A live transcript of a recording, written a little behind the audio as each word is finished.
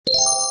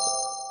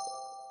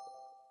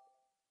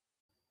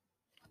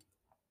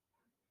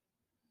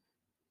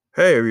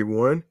Hey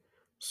everyone.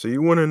 So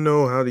you want to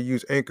know how to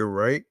use Anchor,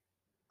 right?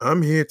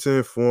 I'm here to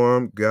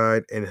inform,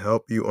 guide, and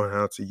help you on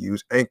how to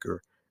use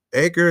Anchor.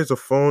 Anchor is a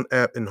phone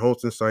app and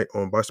hosting site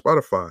owned by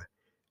Spotify.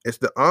 It's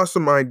the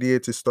awesome idea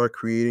to start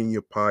creating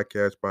your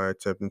podcast by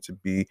attempting to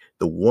be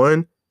the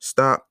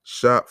one-stop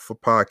shop for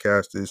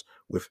podcasters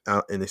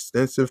without an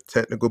extensive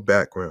technical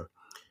background.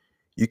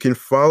 You can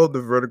follow the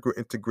vertical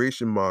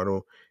integration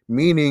model,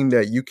 meaning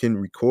that you can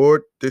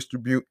record,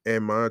 distribute,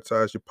 and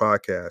monetize your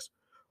podcast.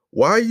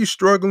 Why are you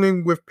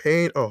struggling with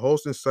paying a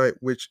hosting site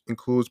which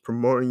includes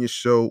promoting your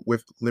show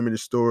with limited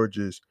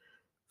storages?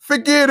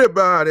 Forget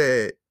about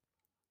it.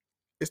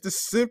 It's the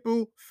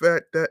simple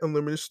fact that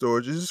unlimited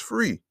storage is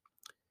free.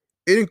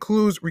 It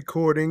includes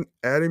recording,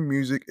 adding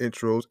music,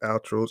 intros,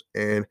 outros,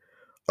 and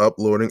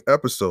uploading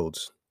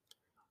episodes.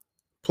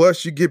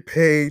 Plus, you get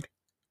paid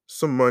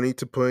some money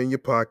to put in your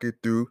pocket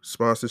through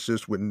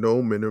sponsorships with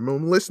no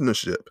minimum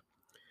listenership.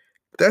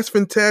 That's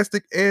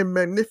fantastic and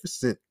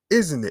magnificent,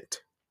 isn't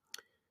it?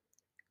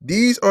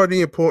 These are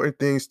the important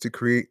things to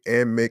create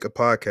and make a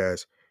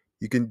podcast.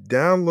 You can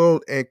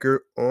download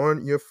Anchor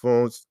on your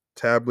phones,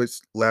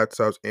 tablets,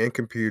 laptops, and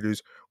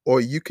computers,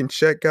 or you can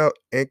check out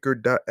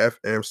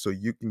anchor.fm so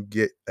you can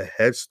get a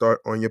head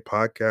start on your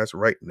podcast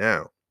right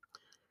now.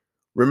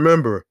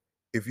 Remember,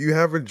 if you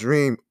have a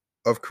dream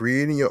of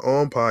creating your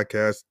own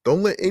podcast,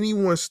 don't let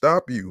anyone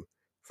stop you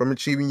from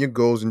achieving your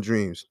goals and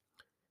dreams.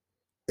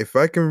 If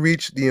I can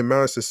reach the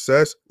amount of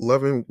success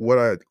loving what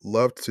I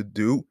love to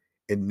do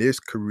in this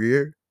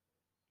career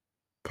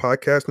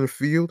podcasting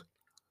field,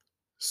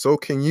 so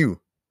can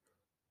you.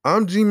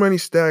 I'm G Money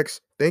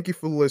Stacks. Thank you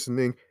for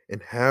listening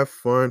and have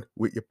fun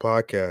with your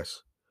podcast.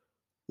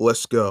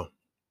 Let's go.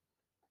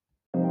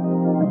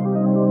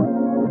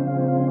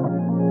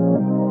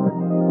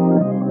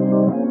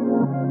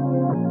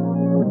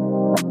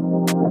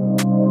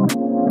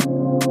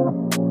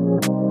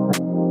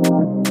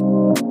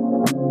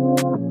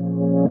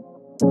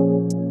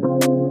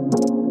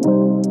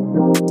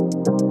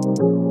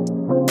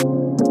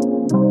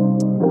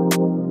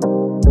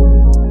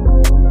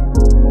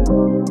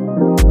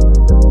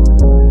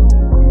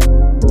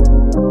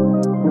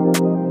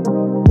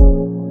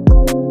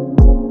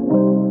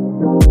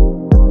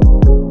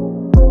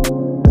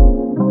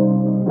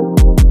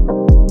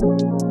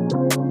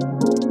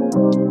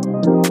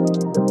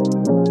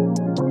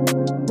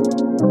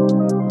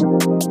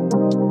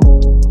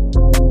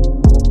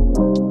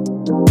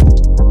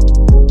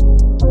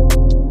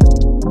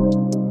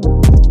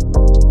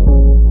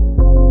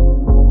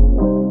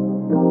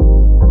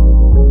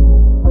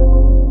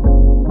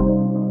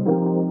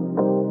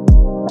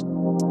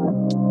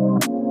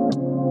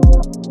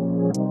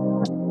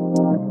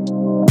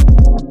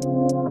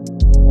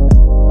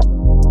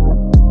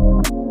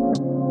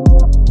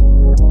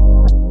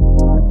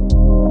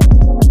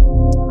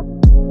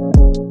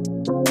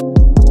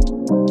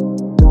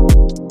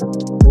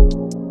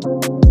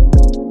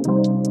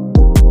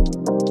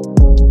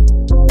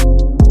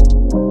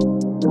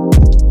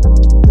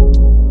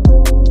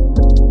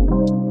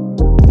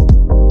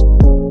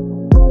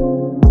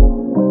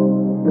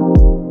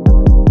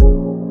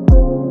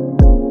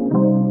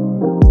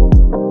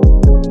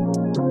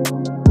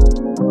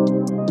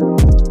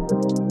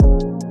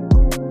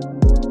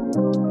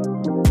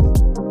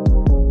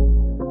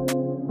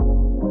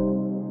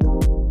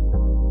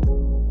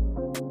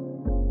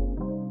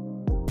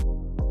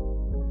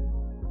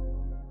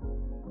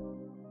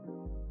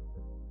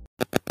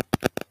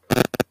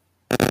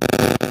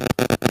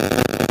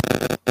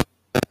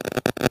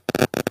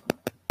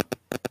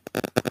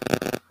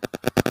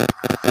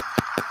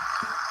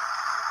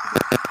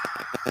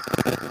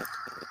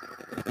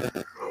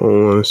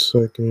 Hold on a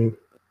second.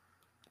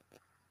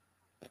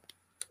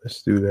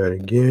 Let's do that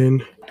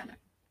again.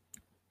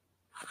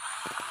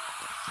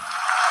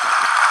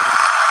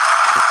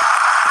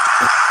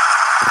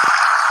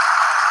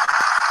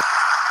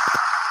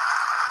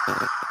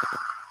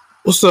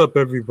 What's up,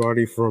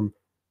 everybody from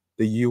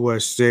the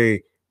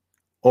USA,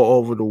 all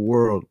over the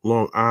world,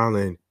 Long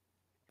Island,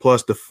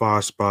 plus the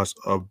 5 spots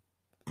of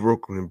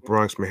Brooklyn,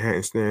 Bronx,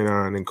 Manhattan, Staten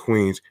Island, and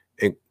Queens,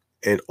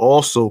 and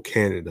also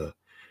Canada.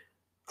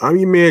 I'm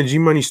your man, G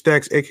Money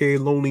Stacks, aka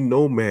Lonely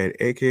Nomad,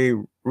 aka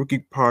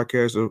Rookie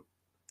Podcaster,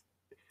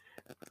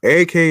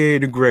 aka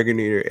The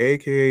Gregonator,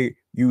 aka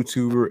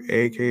YouTuber,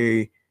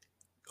 aka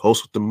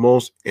Host with the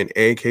Most, and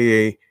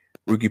aka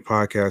Rookie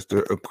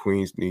Podcaster of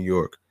Queens, New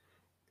York.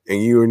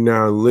 And you are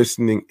now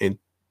listening and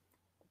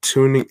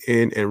tuning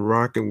in and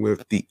rocking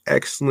with the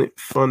excellent,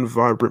 fun,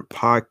 vibrant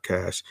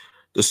podcast,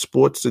 the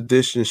Sports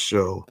Edition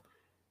Show.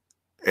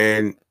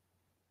 And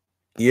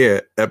yeah,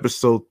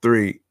 episode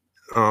 3.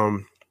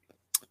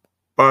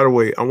 By the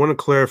way, I want to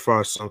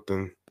clarify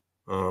something.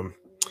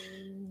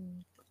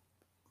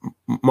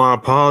 My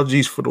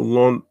apologies for the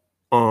long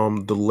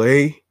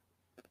delay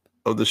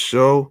of the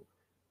show.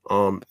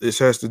 This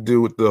has to do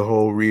with the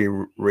whole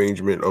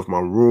rearrangement of my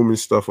room and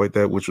stuff like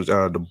that, which was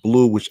out of the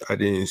blue, which I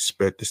didn't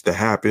expect this to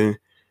happen.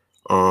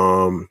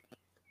 I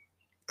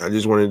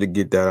just wanted to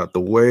get that out the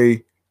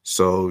way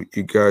so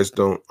you guys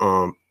don't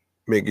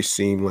make it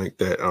seem like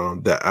that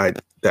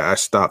I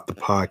stopped the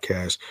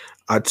podcast.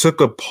 I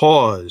took a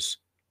pause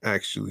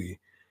actually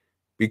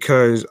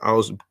because I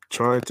was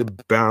trying to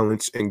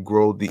balance and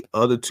grow the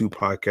other two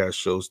podcast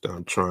shows that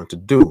I'm trying to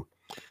do.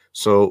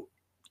 So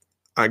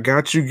I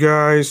got you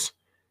guys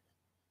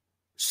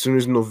as soon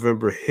as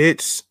November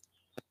hits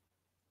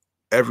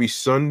every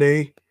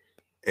Sunday.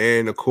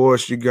 And of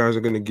course, you guys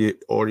are going to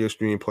get audio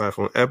streaming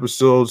platform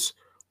episodes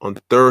on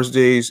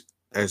Thursdays,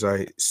 as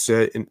I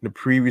said in the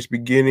previous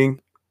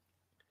beginning,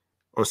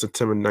 on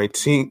September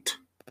 19th,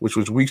 which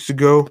was weeks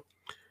ago.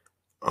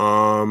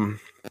 And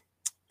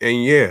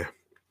yeah.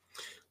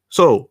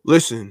 So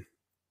listen,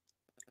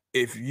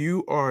 if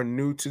you are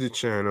new to the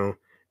channel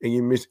and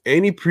you missed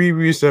any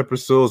previous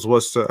episodes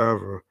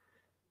whatsoever,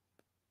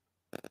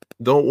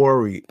 don't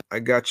worry, I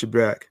got you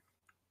back.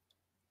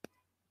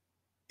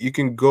 You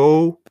can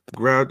go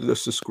grab the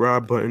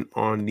subscribe button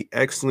on the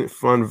Excellent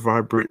Fun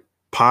Vibrant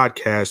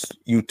Podcast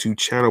YouTube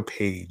channel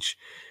page.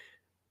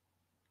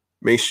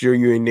 Make sure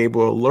you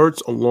enable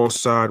alerts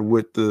alongside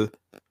with the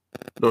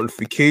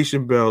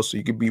notification bell so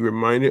you can be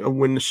reminded of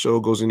when the show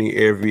goes in the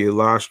air via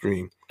live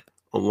stream,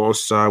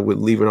 alongside with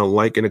leaving a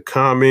like and a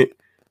comment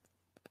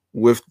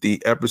with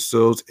the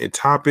episodes and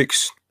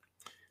topics,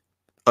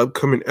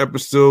 upcoming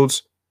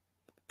episodes,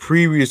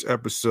 previous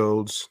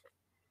episodes,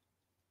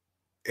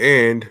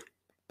 and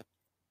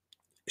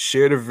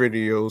share the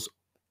videos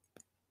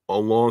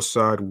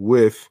alongside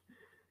with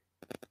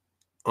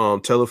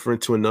tell a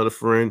friend to another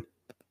friend,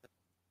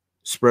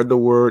 spread the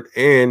word,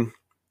 and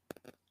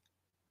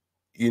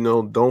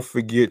don't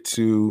forget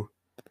to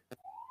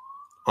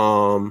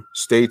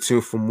stay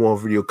tuned for more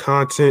video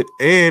content,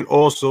 and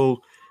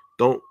also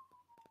don't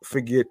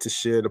forget to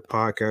share the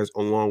podcast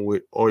along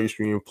with all your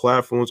streaming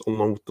platforms,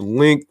 along with the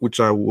link, which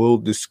I will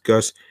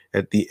discuss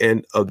at the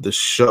end of the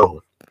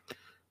show.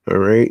 All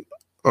right.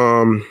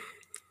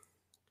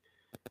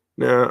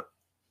 Now,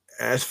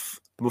 as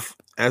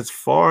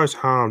far as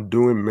how I'm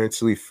doing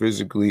mentally,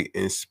 physically,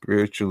 and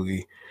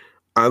spiritually,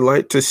 I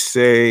like to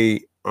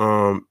say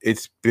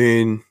it's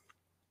been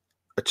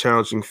a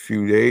challenging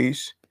few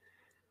days,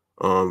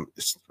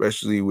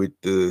 especially with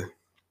the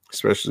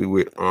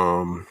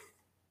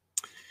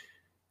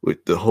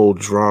whole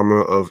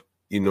drama of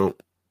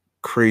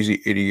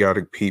crazy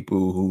idiotic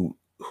people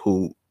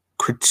who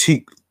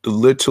critique the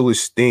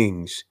littlest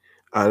things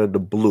out of the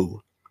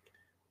blue.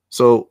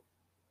 So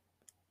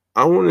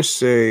I want to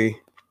say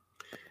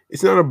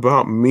it's not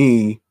about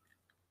me,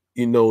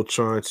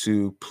 trying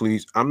to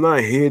please. I'm not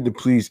here to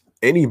please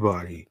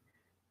anybody.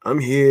 I'm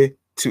here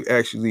to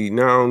actually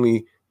not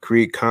only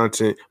create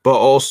content, but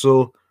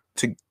also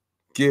to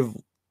give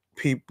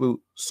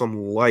people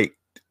something light,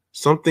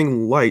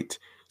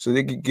 so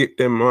they can get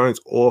their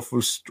minds off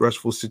of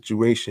stressful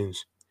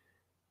situations.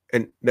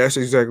 And that's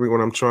exactly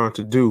what I'm trying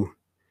to do.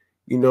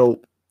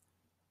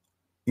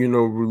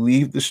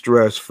 Relieve the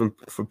stress for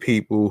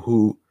people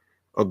who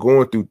are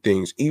going through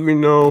things,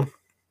 even though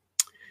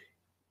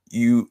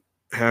you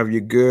have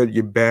your good,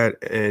 your bad,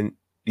 and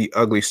the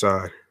ugly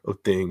side of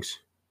things.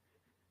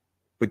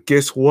 But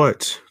guess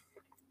what?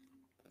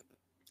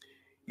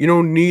 You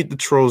don't need the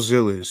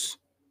Trollzillas,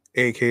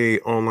 aka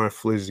online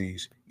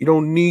flizzies. You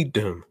don't need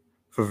them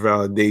for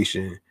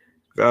validation.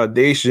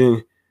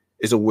 Validation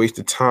is a waste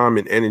of time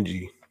and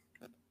energy.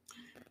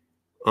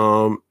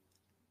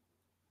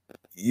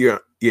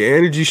 Your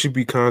energy should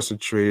be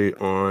concentrated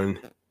on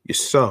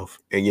yourself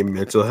and your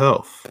mental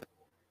health,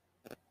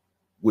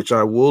 which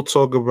I will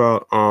talk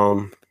about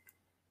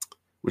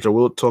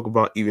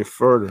even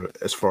further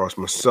as far as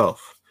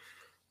myself.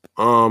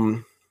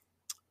 Now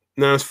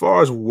as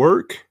far as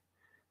work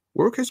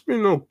has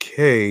been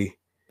okay.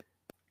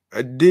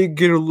 I did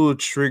get a little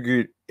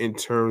triggered in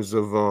terms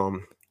of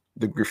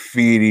the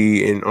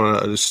graffiti and all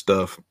that other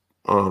stuff.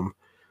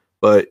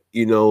 But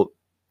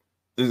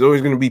there's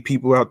always going to be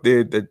people out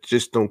there that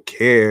just don't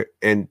care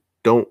and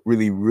don't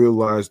really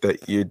realize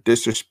that you're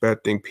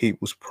disrespecting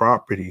people's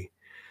property.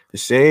 The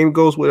same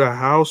goes with a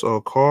house or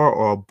a car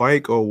or a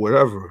bike or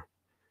whatever.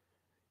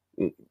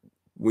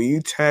 When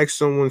you tag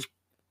someone's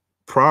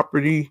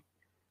property,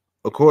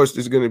 of course,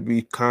 there's going to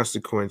be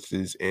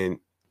consequences and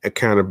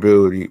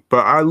accountability,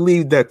 but I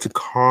leave that to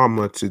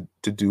karma to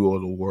do all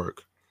the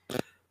work.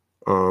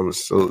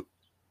 So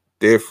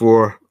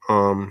therefore,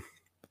 I'm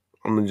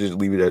gonna just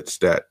leave it at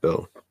that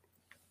though.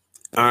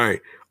 All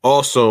right.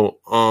 Also,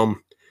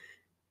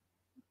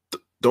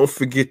 don't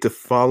forget to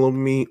follow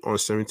me on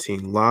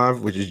 17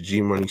 Live, which is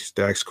G Money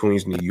Stacks,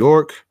 Queens, New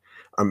York.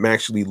 I'm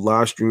actually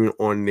live streaming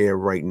on there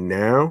right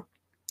now.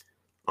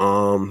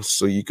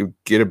 So you could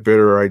get a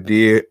better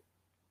idea,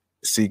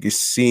 so you can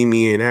see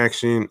me in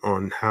action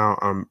on how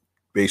I'm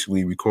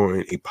basically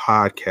recording a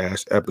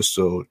podcast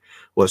episode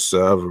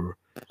whatsoever.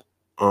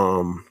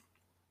 Now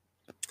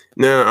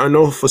I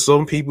know for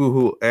some people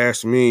who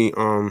ask me,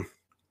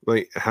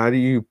 like, how do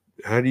you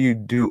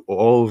do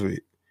all of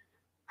it?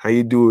 How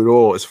you do it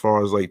all as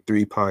far as like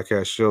 3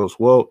 podcast shows?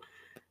 Well,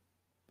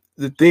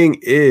 the thing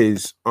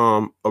is,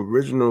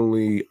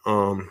 originally,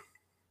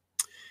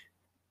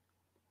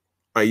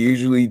 I I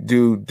usually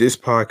do this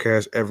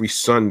podcast every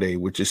Sunday,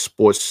 which is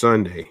Sports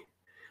Sunday.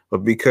 But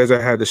because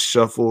I had to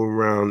shuffle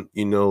around,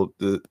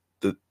 the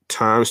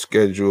time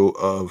schedule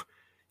of,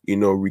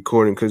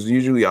 recording, because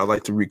usually I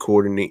like to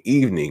record in the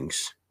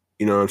evenings.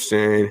 You know what I'm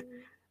saying?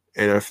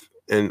 And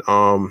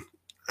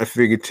I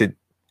figured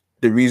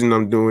the reason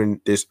I'm doing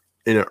this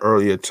in an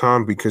earlier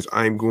time because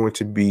I'm going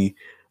to be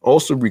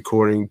also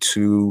recording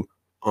two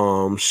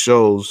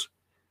shows,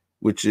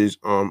 which is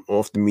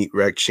Off the Meat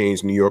Rack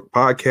Chains New York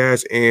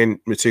podcast and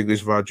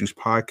Meticulous Vaju's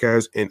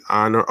podcast in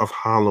honor of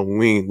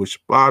Halloween, which,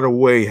 by the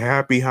way,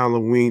 happy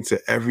Halloween to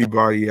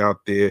everybody out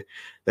there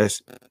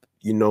that's,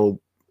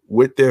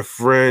 with their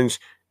friends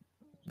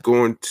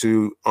going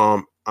to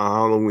a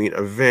Halloween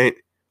event,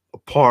 a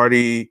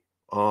party,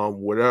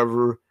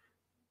 whatever.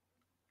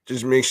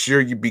 Just make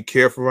sure you be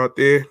careful out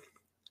there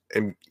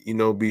and,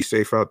 be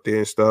safe out there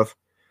and stuff.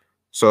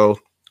 So,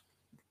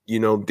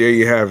 there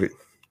you have it.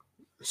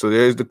 So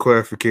there's the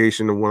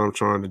clarification of what I'm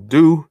trying to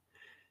do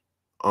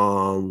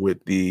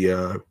with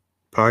the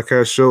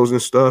podcast shows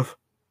and stuff.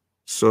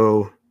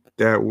 So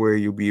that way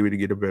you'll be able to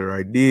get a better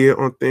idea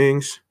on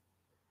things.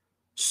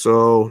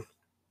 So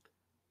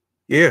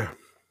yeah.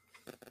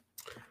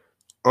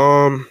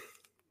 Now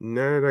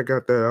that I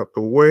got that out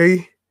the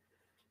way,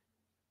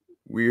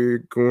 we're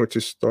going to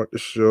start the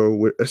show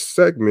with a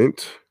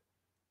segment.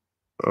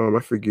 I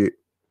forget.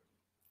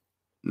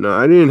 No,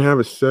 I didn't have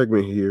a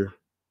segment here,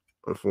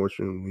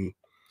 unfortunately.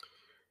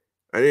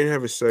 I didn't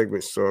have a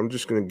segment, so I'm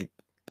just gonna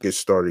get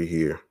started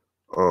here.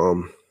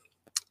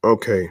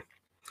 Okay.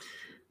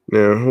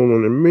 Now hold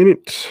on a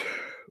minute.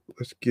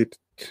 Let's get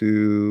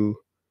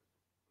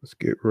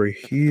right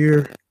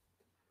here.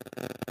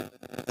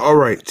 All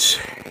right,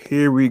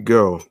 here we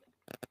go.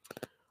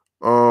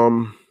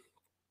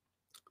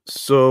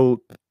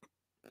 So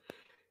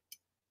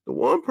the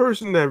one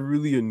person that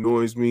really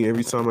annoys me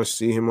every time I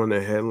see him on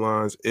the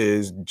headlines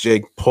is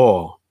Jake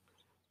Paul.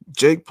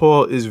 Jake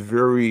Paul is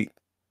very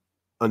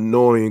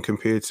annoying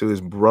compared to his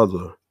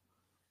brother.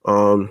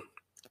 But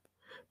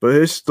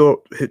this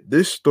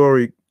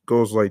story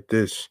goes like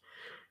this.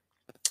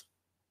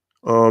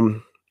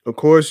 Of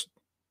course,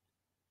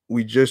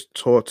 we just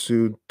talked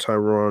to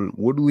Tyron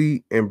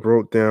Woodley and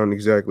broke down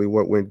exactly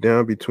what went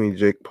down between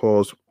Jake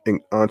Paul's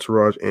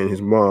entourage and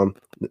his mom,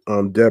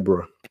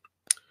 Deborah.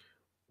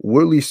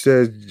 Woodley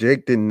says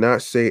Jake did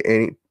not say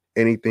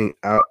anything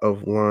out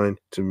of line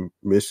to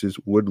Mrs.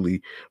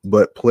 Woodley,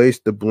 but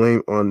placed the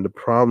blame on the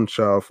problem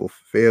child for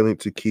failing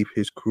to keep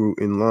his crew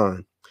in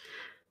line.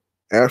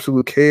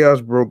 Absolute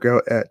chaos broke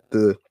out at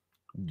the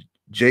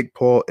Jake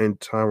Paul and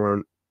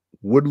Tyron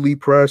Woodley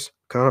press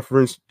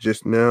conference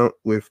just now,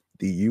 with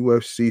the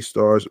UFC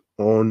star's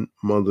own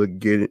mother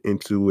getting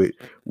into it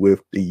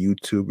with the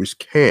YouTubers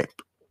camp.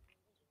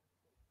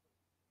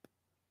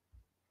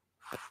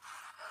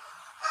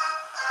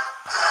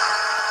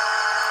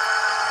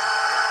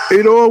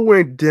 It all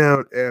went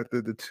down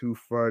after the two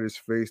fighters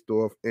faced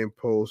off and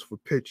posed for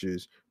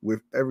pictures,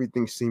 with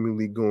everything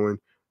seemingly going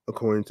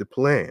according to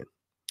plan.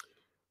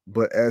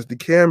 But as the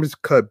cameras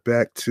cut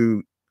back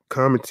to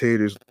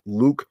commentators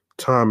Luke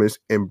Thomas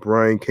and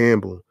Brian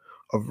Campbell,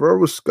 a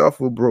verbal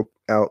scuffle broke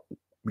out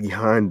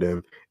behind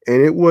them,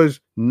 and it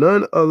was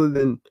none other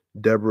than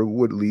Deborah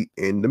Woodley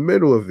in the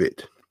middle of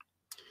it.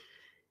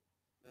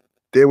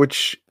 There were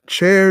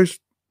chairs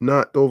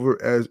knocked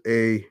over as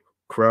a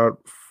crowd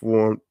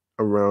formed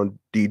around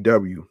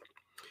DW,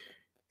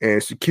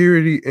 and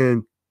security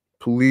and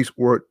police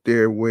worked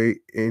their way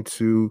in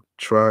to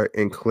try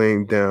and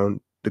claim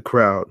down the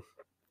crowd.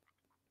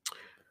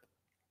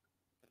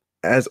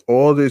 As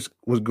all this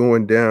was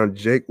going down,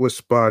 Jake was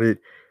spotted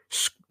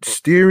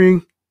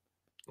steering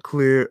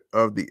clear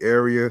of the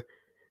area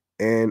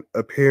and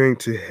appearing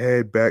to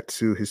head back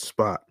to his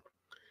spot.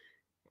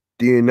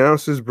 The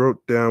announcers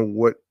broke down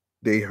what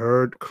they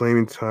heard,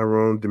 claiming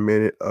Tyrone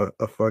demanded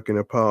a fucking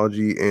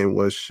apology and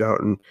was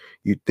shouting,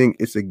 "You think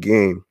it's a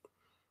game?"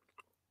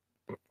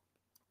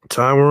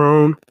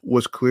 Tyrone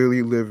was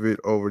clearly livid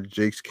over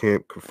Jake's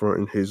camp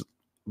confronting his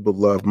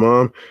beloved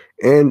mom,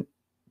 and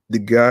the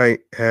guy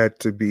had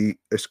to be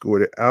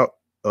escorted out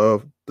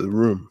of the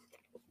room.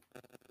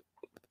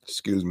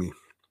 Excuse me.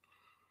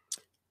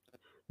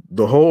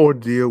 The whole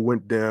ordeal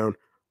went down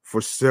for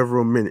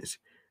several minutes,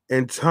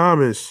 and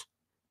Thomas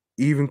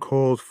even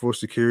called for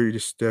security to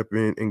step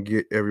in and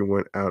get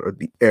everyone out of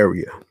the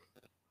area.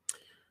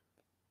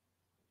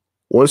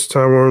 Once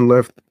Tyrone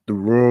left the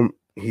room,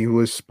 he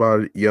was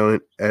spotted yelling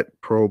at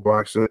pro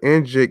boxer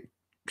and Jake's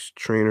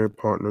trainer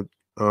partner,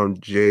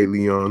 Jay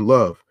Leon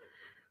Love,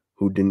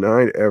 who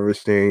denied ever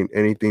saying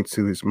anything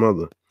to his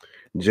mother.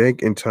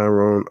 Jake and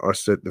Tyrone are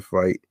set to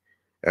fight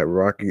at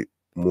Rocket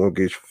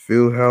Mortgage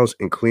Fieldhouse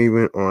in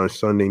Cleveland on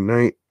Sunday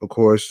night, of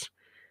course.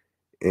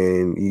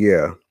 And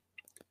yeah,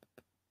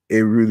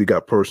 it really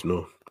got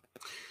personal.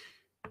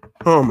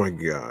 Oh my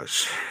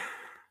gosh.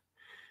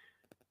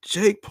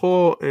 Jake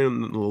Paul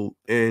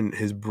and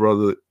his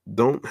brother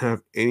don't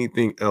have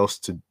anything else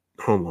to.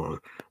 Hold on.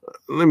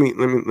 Let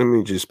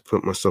me just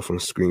put myself on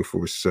the screen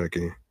for a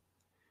second.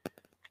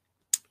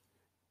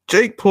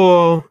 Jake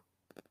Paul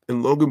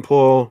and Logan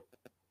Paul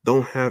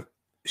don't have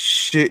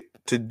shit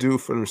to do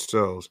for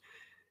themselves.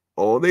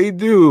 All they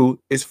do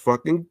is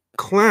fucking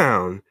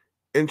clown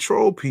and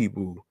troll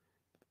people,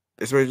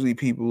 especially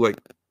people like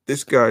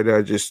this guy that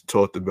I just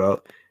talked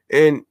about.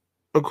 And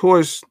of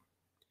course,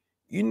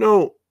 you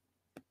know,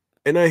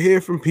 and I hear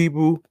from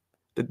people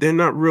that they're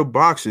not real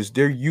boxers,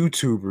 they're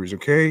YouTubers,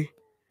 okay?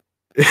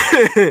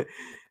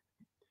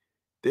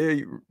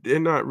 they're they're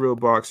not real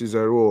boxers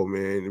at all,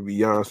 man, to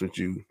be honest with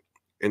you.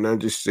 And I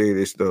just say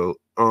this though.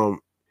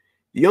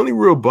 The only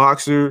real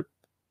boxer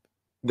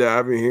that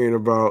I've been hearing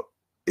about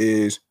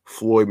is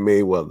Floyd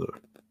Mayweather.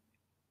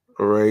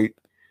 All right.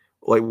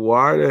 Like,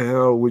 why the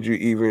hell would you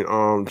even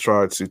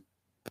try to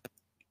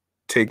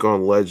take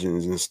on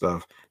legends and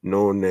stuff,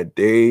 knowing that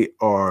they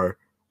are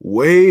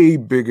way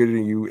bigger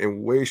than you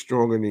and way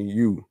stronger than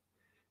you?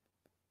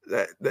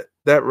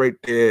 That right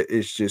there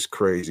is just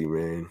crazy,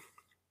 man.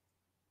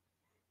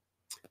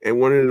 And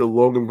one of the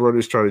Logan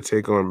brothers try to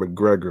take on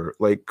McGregor.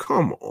 Like,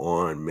 come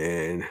on,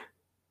 man.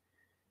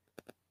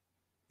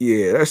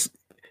 Yeah, that's.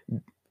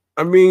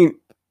 I mean,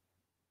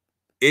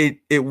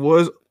 it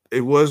was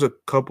a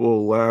couple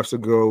of laughs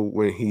ago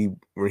when he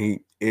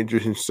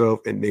injured himself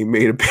and they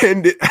made a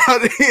pendant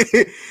out of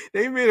it.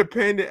 They made a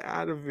pendant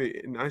out of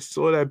it, and I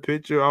saw that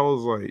picture. I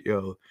was like,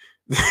 yo,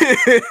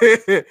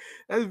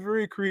 that's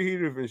very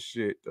creative and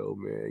shit, though,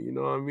 man. You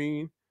know what I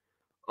mean?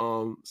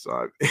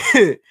 So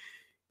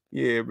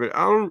yeah, but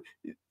I don't.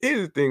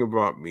 Here's the thing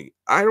about me: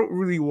 I don't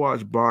really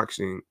watch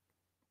boxing,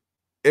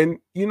 and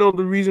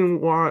the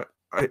reason why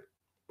I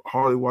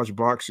hardly watch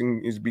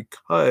boxing is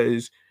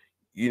because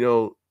you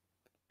know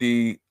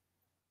the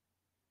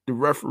the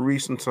referee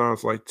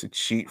sometimes like to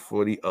cheat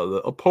for the other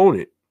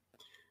opponent.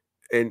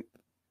 And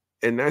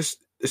that's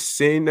the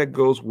same that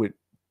goes with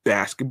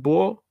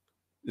basketball,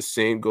 the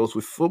same goes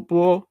with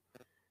football,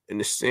 and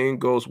the same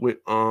goes with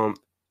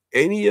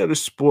any other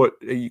sport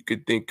that you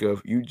could think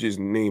of. You just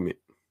name it.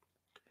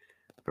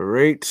 All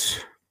right.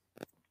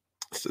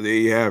 So there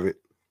you have it.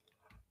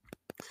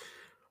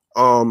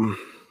 Um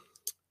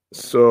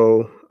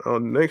so our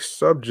next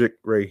subject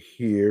right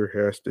here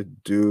has to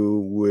do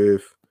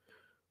with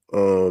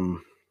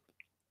um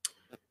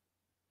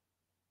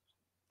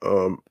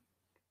um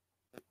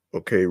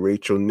okay,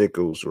 Rachel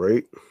Nichols,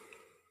 right?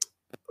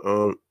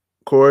 Um,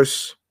 of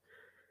course,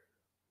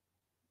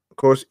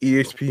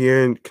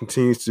 ESPN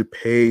continues to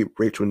pay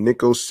Rachel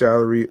Nichols'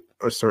 salary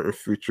a certain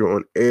future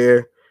on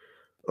air.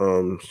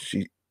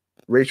 She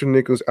Rachel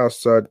Nichols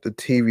outside the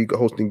TV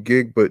hosting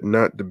gig, but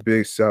not the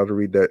big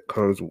salary that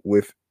comes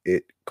with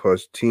it.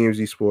 Cause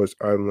TMZ Sports,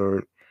 I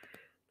learned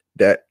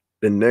that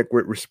the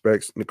network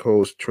respects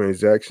Nicole's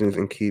transactions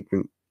and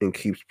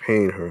keeps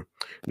paying her.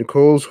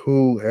 Nichols,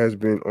 who has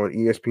been on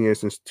ESPN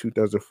since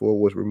 2004,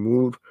 was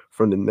removed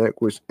from the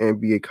network's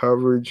NBA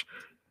coverage.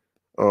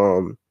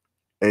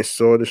 And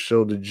saw the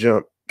show The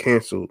Jump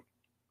canceled.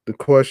 The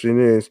question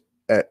is,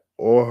 at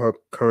all her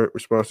current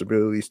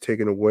responsibilities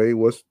taken away,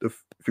 what's the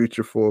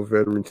future for a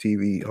veteran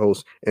TV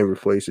host and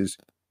replaces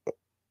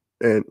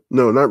and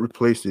no, not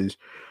replaces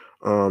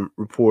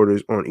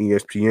reporters on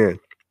ESPN?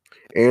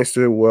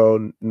 Answer: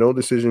 well, no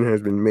decision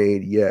has been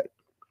made yet.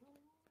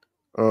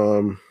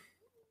 Um,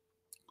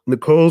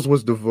 Nichols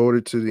was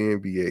devoted to the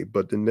NBA,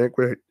 but the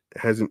network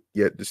hasn't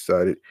yet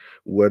decided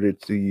whether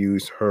to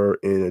use her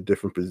in a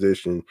different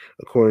position,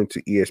 according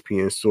to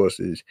ESPN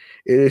sources.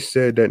 It is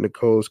said that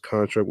Nichols'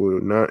 contract will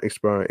not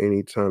expire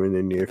anytime in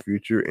the near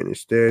future, and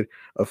instead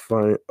of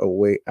finding a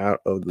way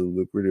out of the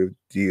lucrative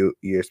deal,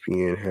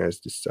 ESPN has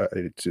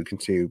decided to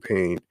continue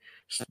paying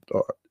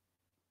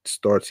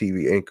Star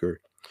TV anchor.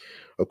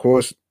 Of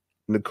course,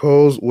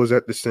 Nichols was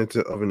at the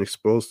center of an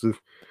explosive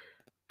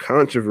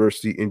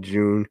controversy in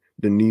June.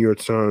 The New York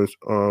Times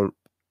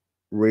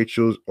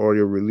Rachel's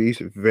audio release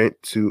vent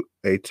to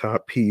a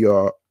top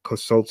PR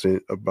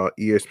consultant about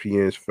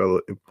ESPN's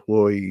fellow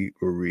employee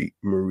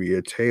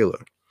Maria Taylor.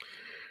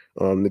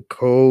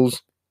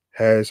 Nichols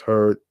has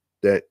heard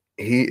that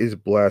he is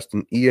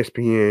blasting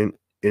ESPN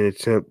in an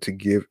attempt to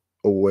give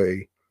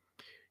away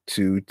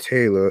to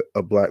Taylor,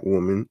 a black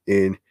woman,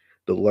 in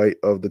the light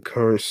of the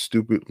current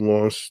stupid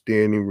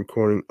long-standing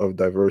recording of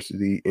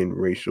diversity in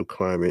racial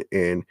climate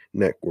and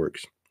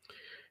networks.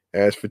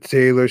 As for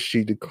Taylor,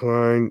 she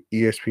declined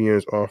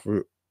ESPN's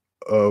offer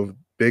of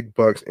big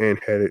bucks and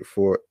headed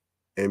for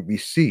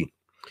NBC.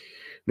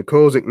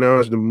 Nichols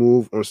acknowledged the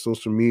move on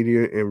social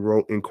media and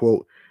wrote in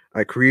quote,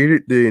 I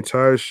created the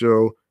entire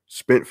show,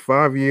 spent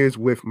 5 years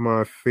with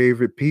my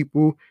favorite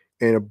people,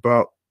 and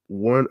about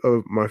one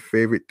of my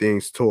favorite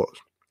things taught.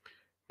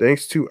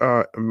 Thanks to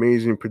our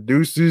amazing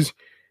producers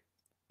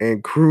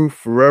and crew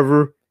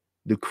forever,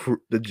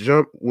 the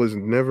jump was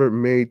never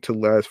made to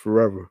last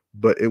forever,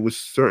 but it was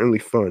certainly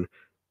fun.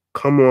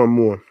 Come on,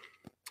 more.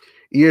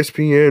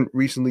 ESPN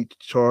recently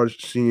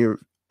charged senior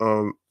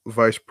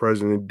vice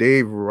president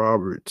Dave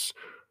Roberts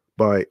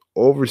by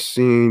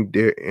overseeing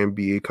their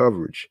NBA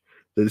coverage.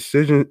 The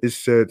decision is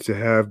said to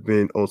have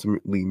been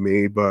ultimately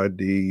made by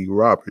the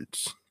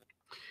Roberts.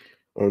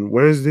 On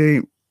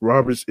Wednesday,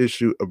 Roberts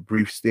issued a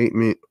brief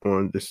statement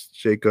on this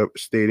shakeup,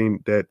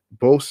 stating that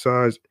both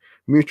sides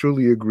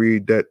mutually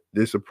agreed that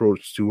this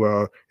approach to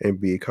our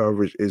NBA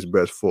coverage is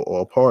best for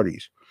all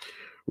parties.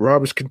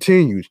 Roberts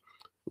continues,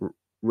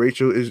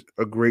 Rachel is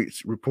a great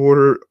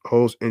reporter,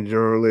 host, and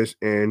journalist,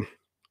 and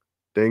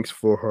thanks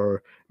for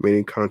her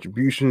many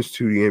contributions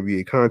to the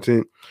NBA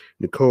content.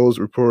 Nicole's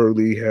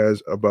reportedly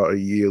has about a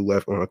year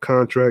left on her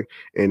contract,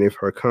 and if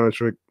her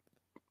contract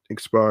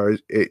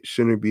expires, it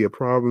shouldn't be a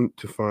problem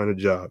to find a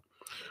job.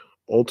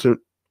 Alter,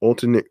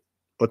 alternate,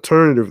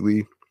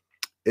 Alternatively,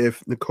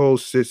 if Nicole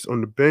sits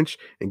on the bench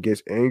and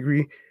gets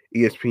angry,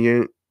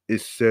 ESPN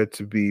is said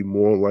to be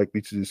more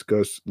likely to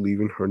discuss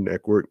leaving her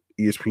network.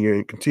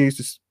 ESPN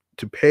continues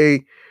to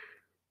pay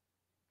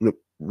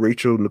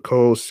Rachel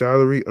Nicole's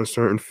salary,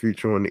 uncertain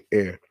future on the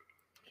air.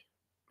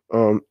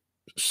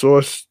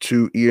 Source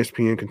to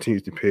ESPN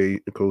continues to pay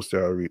Nicole's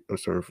salary,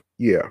 uncertain.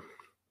 Yeah.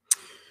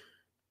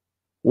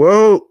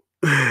 Well,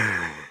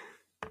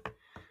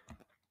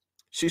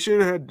 she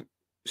shouldn't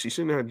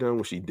have done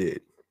what she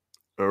did.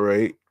 All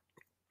right.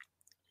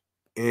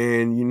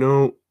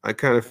 And I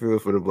kind of feel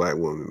for the black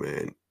woman,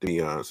 man, to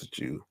be honest with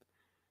you.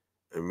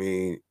 I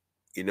mean,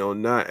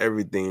 not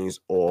everything's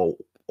all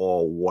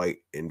white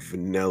and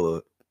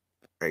vanilla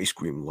ice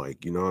cream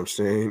like, you know what I'm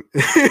saying?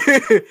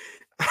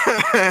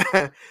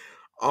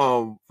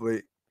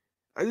 But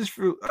I just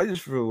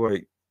feel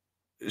like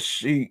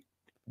she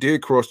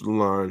did cross the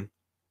line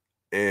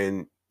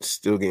and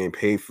still getting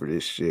paid for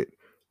this shit.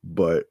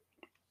 But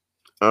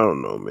I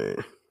don't know,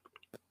 man.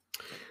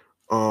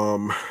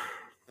 Um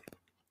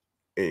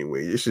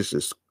anyway, it's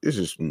just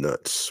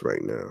nuts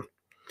right now.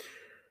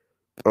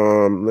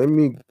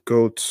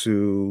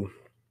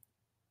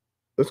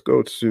 Let's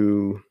go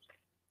to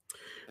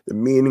the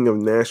meaning of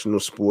National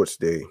Sports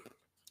Day.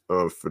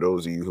 For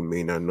those of you who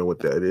may not know what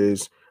that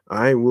is,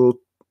 I will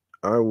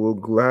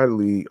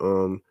gladly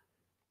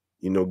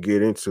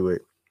get into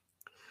it.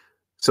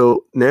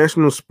 So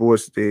National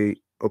Sports Day,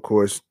 of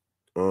course,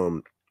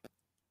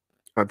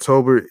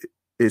 October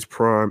is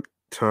prime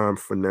time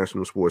for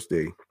National Sports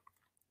Day.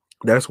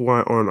 That's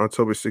why on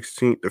October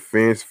 16th, the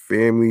fans,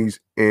 families,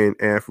 and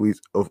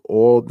athletes of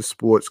all the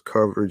sports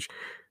coverage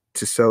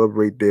to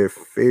celebrate their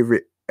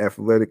favorite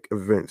athletic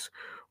events.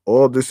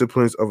 All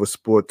disciplines of a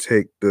sport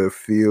take the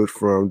field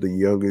from the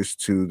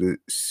youngest to the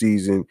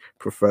seasoned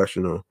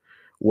professional,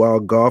 while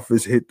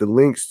golfers hit the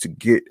links to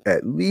get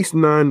at least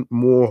 9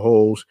 more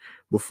holes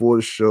before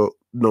the show.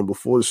 No,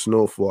 before the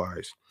snow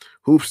flies.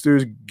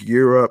 Hoopsters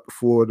gear up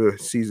for the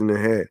season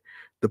ahead.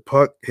 The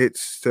puck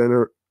hits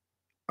center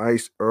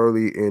ice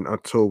early in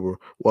October,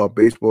 while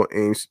baseball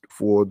aims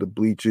for the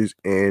bleachers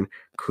and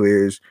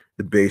clears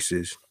the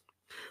bases.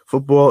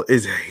 Football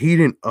is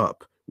heating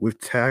up with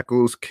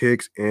tackles,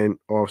 kicks, and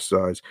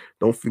offsides.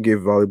 Don't forget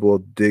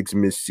volleyball digs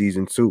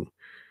mid-season too,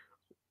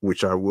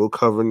 which I will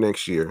cover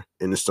next year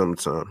in the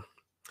summertime.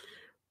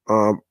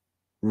 Um,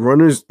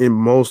 Runners in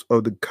most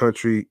of the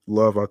country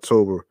love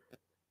October.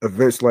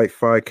 Events like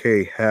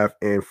 5K, half,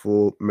 and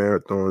full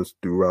marathons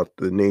throughout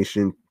the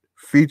nation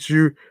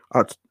feature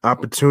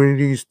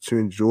opportunities to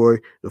enjoy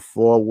the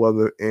fall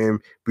weather and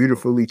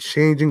beautifully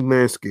changing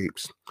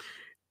landscapes.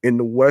 In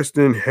the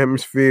Western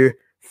Hemisphere,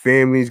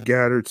 families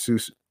gather to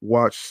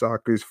watch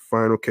soccer's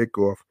final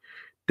kickoff.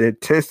 The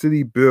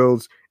intensity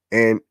builds,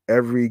 and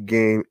every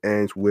game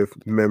ends with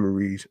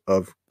memories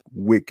of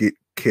wicked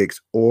kicks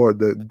or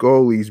the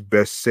goalie's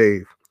best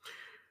save.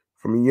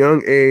 From a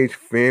young age,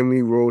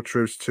 family road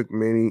trips took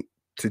many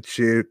to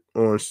cheer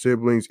on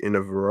siblings in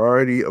a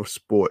variety of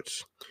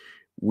sports.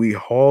 We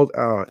hauled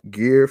our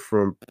gear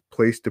from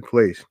place to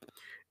place,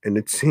 and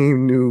the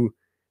team knew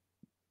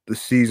the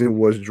season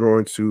was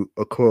drawing to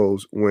a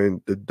close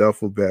when the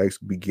duffel bags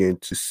began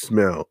to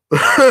smell.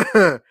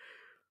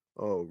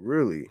 Oh,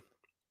 really?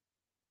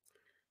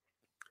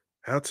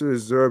 How to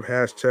observe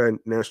hashtag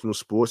National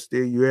Sports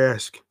Day, you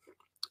ask?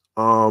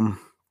 Um,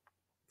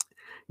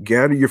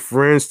 Gather your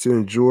friends to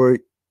enjoy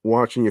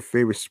watching your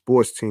favorite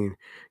sports team.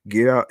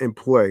 Get out and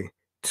play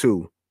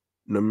too.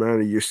 No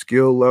matter your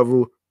skill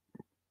level,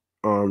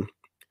 um,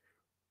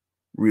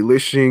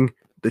 relishing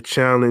the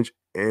challenge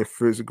and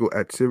physical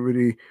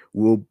activity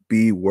will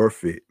be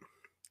worth it.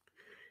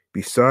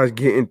 Besides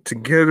getting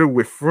together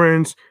with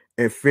friends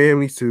and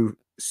family to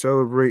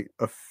celebrate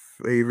a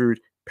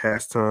favorite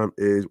pastime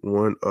is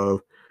one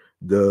of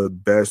the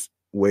best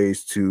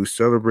ways to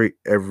celebrate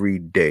every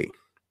day.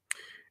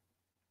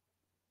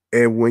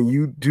 And when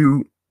you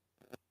do,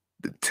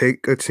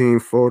 take a team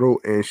photo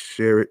and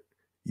share it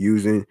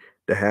using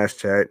the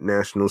hashtag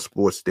National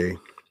Sports Day.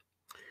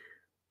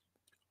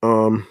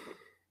 Um,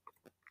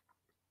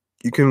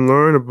 you can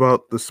learn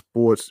about the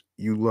sports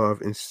you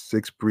love in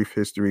 6 brief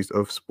histories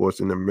of sports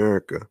in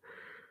America.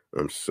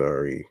 I'm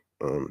sorry.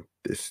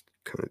 This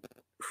kind of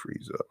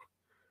frees up.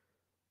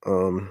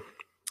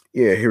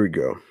 Yeah, here we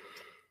go.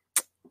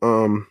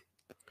 Um,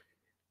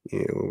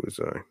 yeah, what was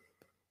I?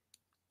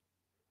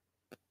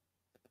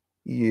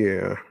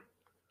 Yeah.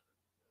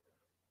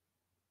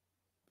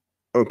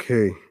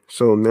 Okay,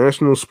 so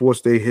National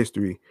Sports Day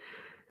history.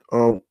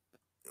 Um,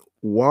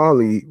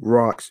 Wally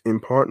Rocks in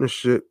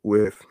partnership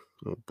with,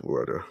 oh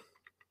brother,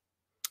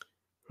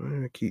 why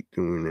do I keep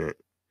doing that?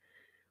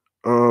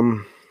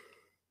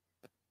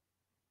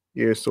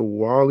 Yeah, so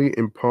Wally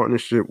in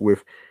partnership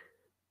with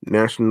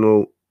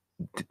National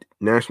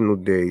National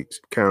Day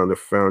calendar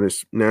found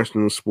its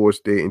National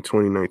Sports Day in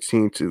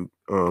 2019 to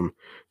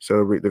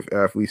celebrate the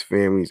athletes,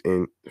 families,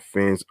 and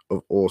fans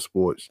of all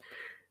sports.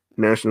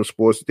 National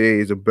Sports Day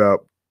is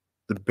about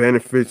the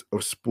benefits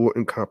of sport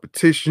and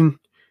competition.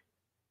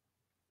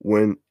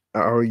 When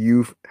our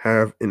youth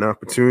have an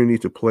opportunity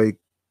to play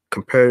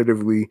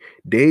competitively,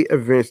 they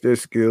advance their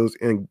skills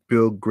and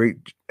build great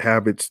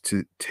habits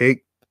to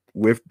take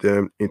with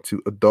them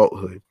into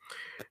adulthood.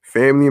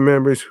 Family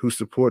members who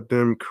support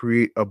them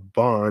create a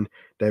bond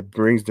that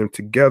brings them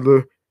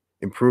together,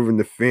 improving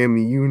the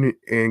family unit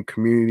and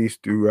communities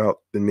throughout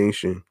the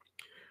nation.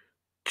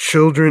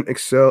 Children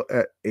excel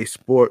at a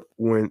sport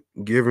when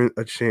given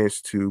a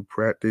chance to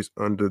practice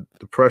under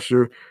the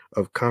pressure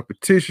of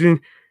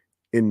competition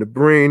in the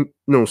brain,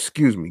 no,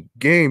 excuse me,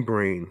 game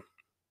brain.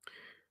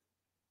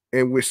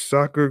 And with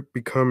soccer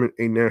becoming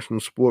a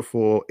national sport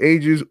for all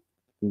ages,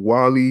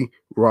 Wally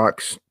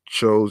Rocks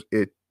chose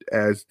it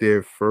as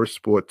their first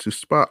sport to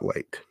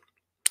spotlight.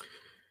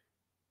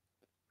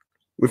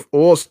 With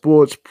all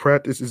sports,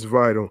 practice is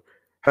vital.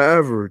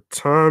 However,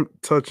 time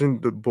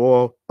touching the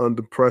ball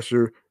under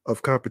pressure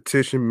of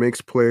competition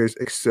makes players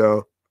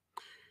excel.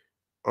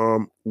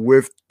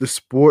 With the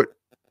sport,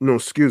 no,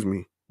 excuse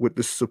me, with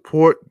the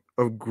support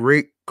of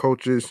great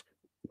coaches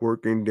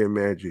working their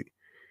magic,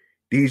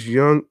 these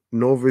young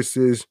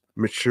novices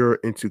mature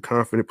into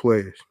confident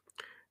players.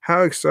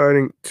 How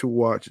exciting to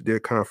watch their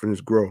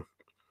confidence grow.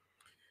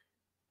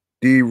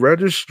 The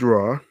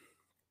registrar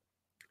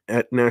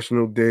at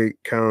National Day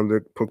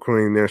calendar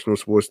proclaimed National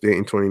Sports Day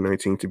in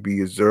 2019 to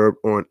be observed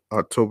on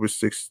October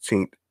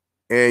 16th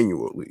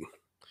annually.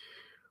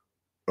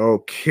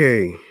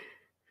 Okay,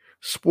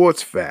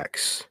 sports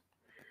facts.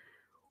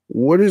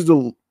 What is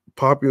the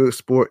popular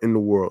sport in the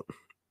world?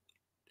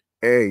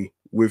 A.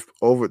 With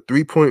over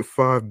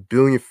 3.5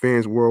 billion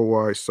fans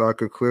worldwide,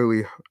 soccer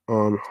clearly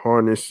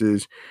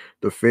harnesses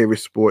the favorite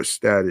sports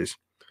status.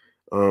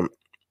 Um,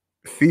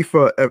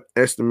 FIFA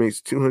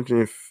estimates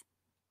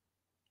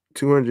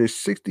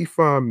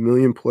 265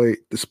 million play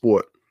the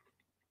sport.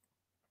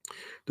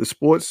 The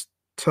sport's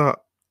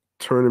top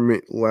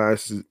tournament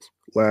lasts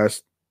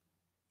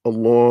a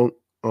long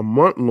a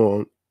month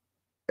long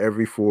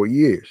every 4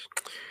 years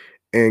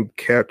and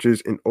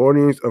captures an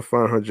audience of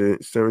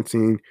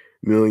 517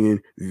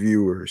 million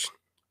viewers.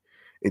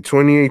 In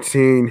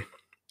 2018,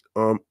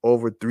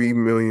 over 3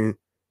 million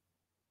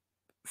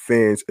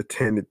fans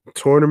attended the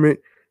tournament,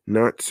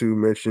 not to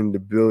mention the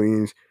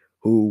billions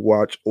who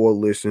watch or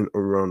listen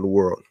around the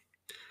world.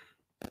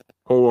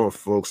 Hold on,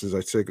 folks, as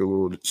I take a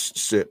little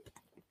sip.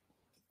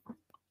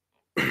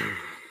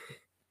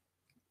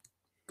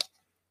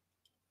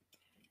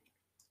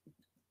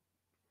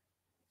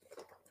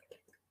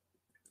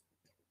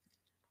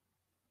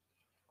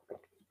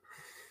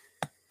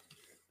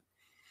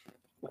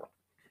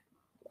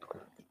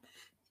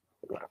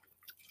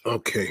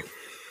 Okay.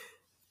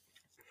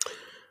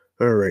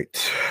 All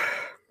right.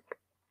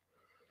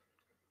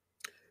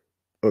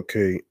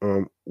 Okay.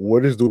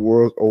 What is the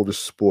world's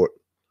oldest sport?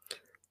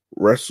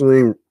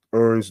 Wrestling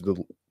earns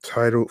the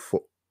title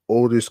for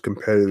oldest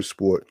competitive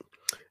sport.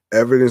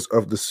 Evidence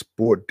of the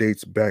sport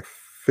dates back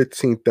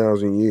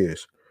 15,000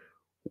 years.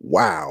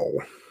 Wow.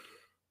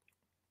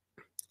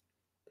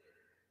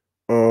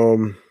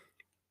 Um,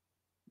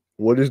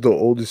 what is the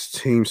oldest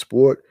team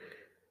sport?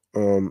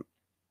 Um,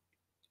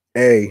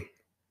 A.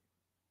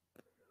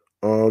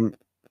 Um,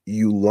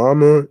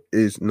 Ulama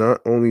is not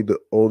only the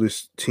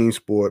oldest team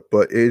sport,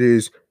 but it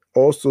is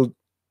also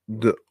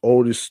the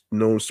oldest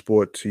known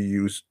sport to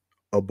use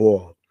a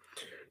ball.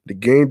 The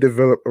game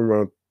developed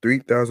around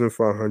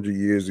 3,500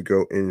 years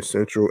ago in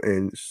Central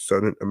and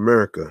Southern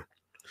America.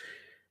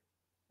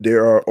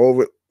 There are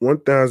over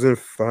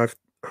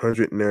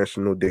 1,500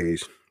 national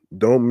days.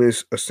 Don't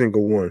miss a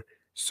single one.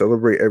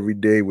 Celebrate every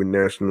day with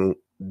National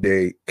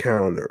Day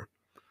calendar.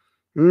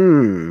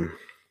 Hmm,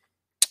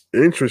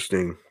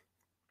 interesting.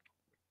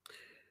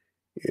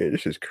 Yeah,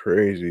 this is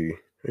crazy.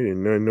 I did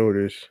not know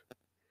this.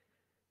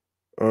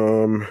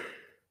 Um,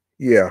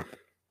 yeah,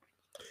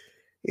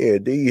 yeah.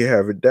 There you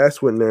have it.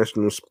 That's what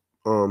National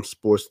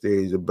Sports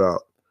Day is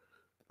about.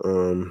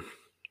 Um,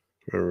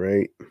 all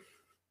right.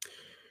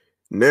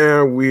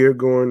 Now we are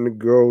going to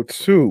go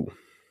to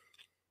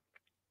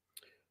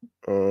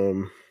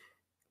um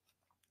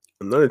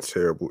another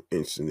terrible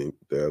incident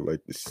that I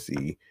like to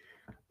see.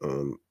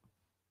 Um,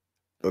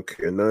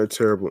 okay, another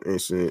terrible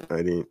incident I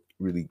didn't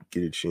really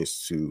get a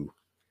chance to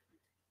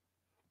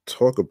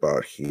talk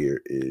about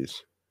here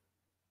is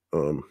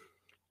um.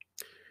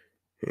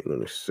 Hang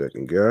on a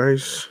second,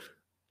 guys.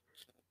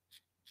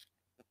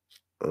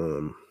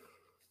 Um,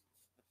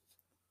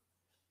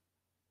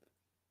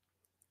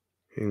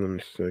 hang on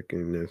a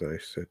second as I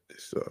set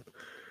this up.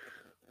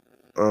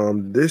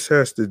 This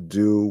has to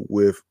do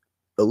with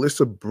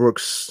Alyssa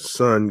Brooks'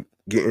 son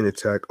getting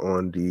attacked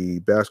on the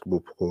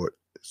basketball court.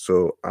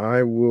 So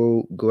I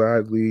will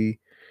gladly,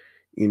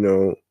 you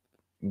know,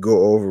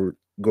 go over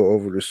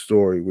the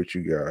story with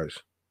you guys.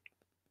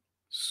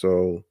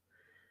 So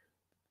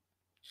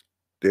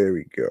there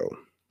we go.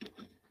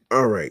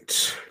 All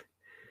right.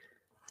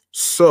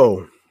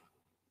 So,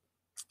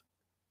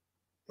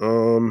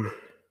 um,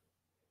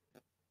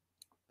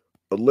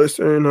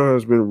 Alyssa and her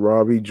husband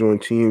Robbie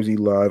joined TMZ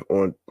Live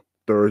on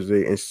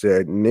Thursday and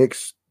said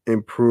Nick's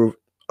improved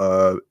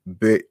a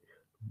bit,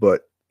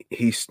 but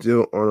he's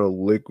still on a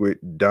liquid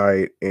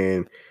diet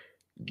and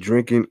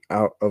drinking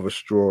out of a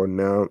straw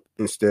now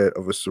instead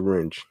of a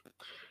syringe.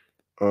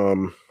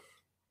 Um,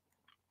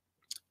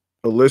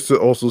 Alyssa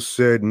also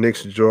said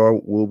Nick's jaw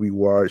will be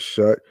wide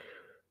shut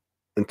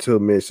until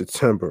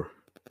mid-September.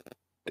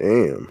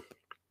 Damn.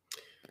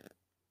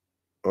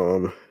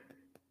 Um,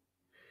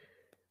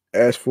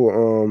 as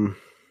for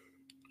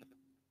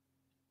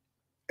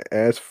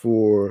as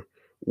for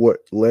what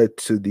led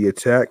to the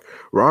attack,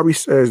 Robbie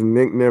says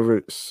Nick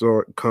never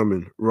saw it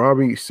coming.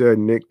 Robbie said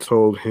Nick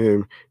told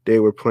him they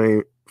were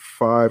playing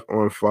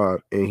 5-on-5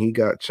 and he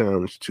got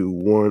challenged to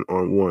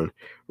 1-on-1.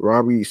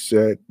 Robbie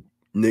said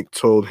Nick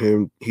told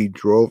him he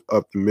drove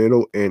up the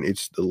middle and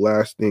it's the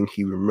last thing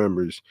he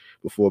remembers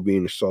before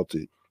being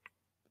assaulted.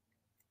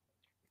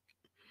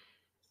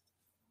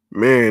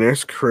 Man,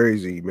 that's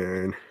crazy,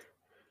 man.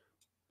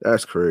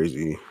 That's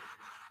crazy.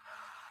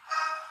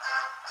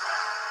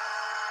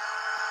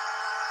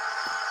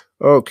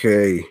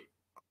 Okay.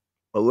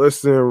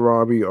 Alyssa and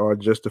Robbie are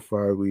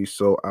justifiably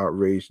so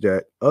outraged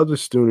that other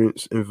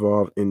students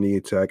involved in the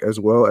attack, as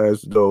well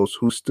as those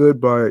who stood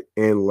by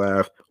and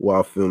laughed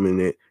while filming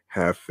it,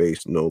 have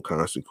faced no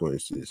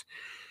consequences.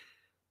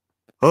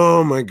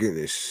 Oh my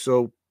goodness.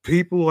 So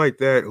people like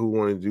that who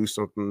want to do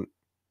something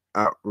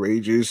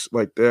outrageous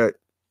like that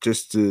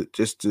just to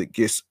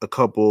get a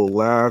couple of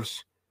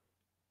laughs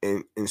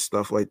and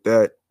stuff like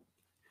that,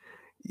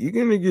 you're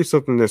gonna get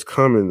something that's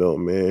coming though,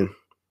 man.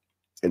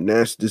 And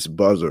that's this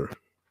buzzer.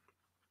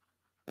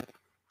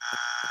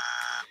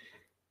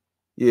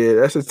 Yeah,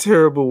 that's a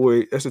terrible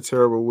way. That's a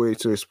terrible way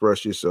to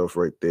express yourself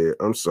right there.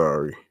 I'm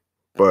sorry,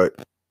 but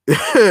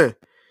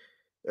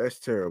that's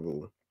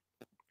terrible.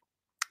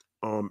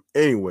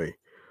 Anyway,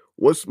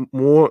 what's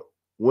more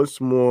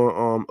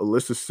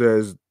Alyssa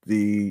says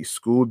the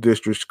school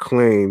districts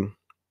claim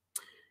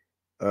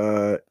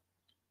uh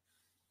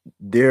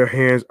their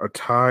hands are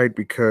tied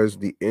because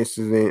the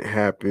incident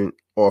happened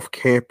off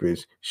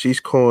campus. She's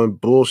calling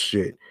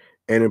bullshit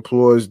and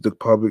implores the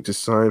public to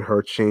sign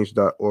her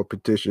change.org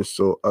petition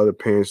so other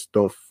parents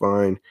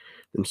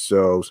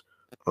themselves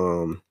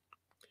um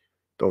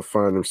don't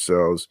find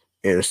themselves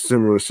in a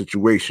similar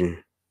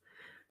situation.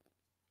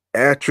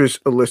 Actress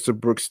Alyssa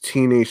Brooks'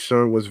 teenage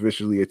son was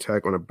viciously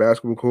attacked on a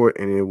basketball court,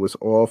 and it was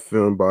all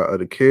filmed by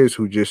other kids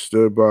who just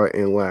stood by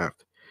and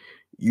laughed.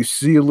 You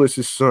see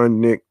Alyssa's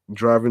son Nick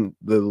driving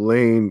the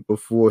lane to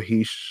before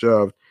he's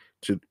shoved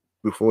to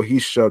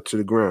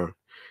the ground.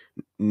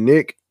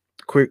 Nick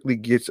quickly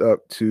gets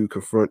up to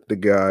confront the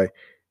guy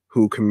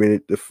who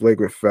committed the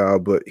flagrant foul,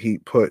 but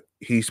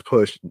he's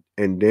pushed,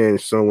 and then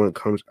someone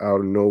comes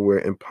out of nowhere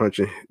and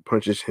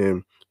punches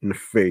him in the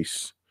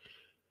face.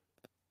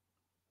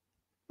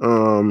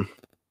 Um,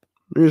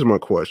 Here's my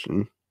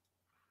question.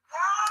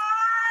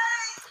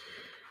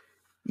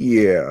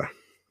 Yeah,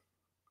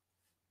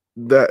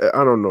 that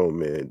I don't know,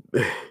 man.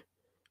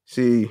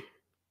 See,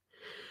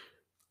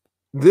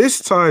 this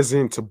ties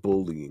into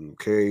bullying,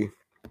 okay?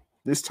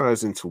 This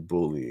ties into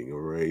bullying, all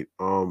right?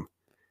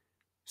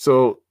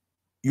 So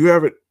you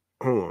have it.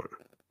 Hold on.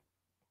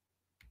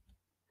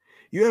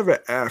 You have an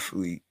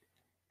athlete,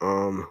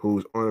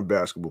 who's on a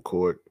basketball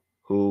court,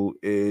 who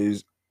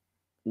is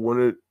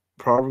one of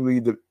probably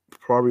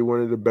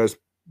one of the best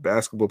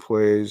basketball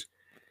players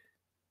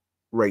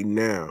right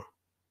now,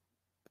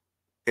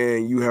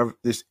 and you have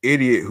this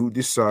idiot who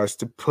decides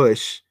to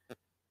push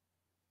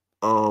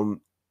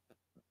um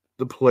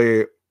the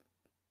player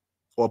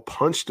or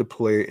punch the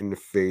player in the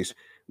face,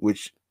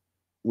 which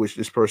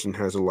this person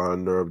has a lot of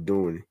nerve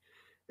doing.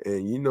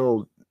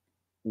 And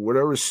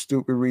whatever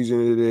stupid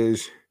reason it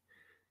is,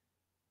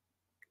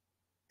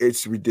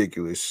 it's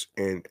ridiculous.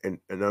 And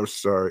I'm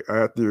sorry. I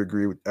have to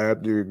agree with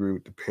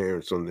the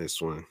parents on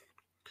this one.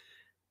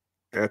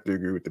 I have to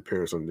agree with the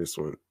parents on this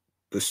one.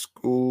 The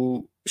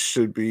school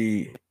should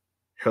be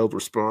held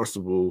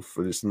responsible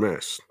for this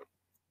mess.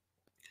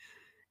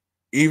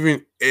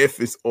 Even if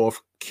it's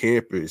off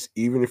campus,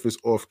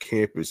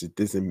 it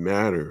doesn't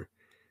matter.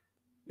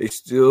 They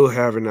still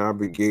have an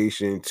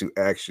obligation to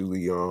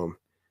actually you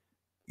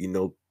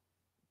know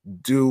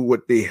do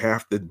what they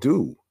have to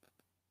do.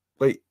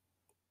 Like,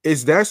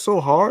 is that so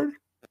hard?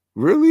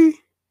 Really?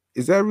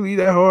 Is that really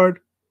that hard?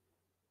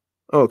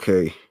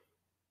 Okay,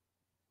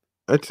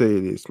 I tell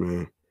you this,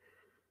 man.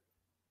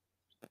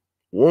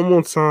 One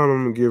more time,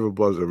 I'm gonna give a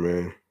buzzer,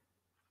 man.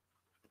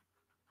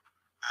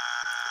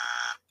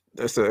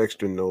 That's an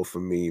extra no for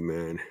me,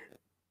 man.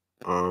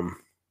 Um.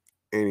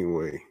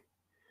 Anyway,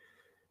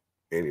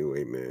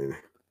 man.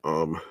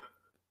 Um.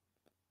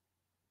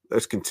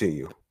 let's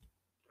continue.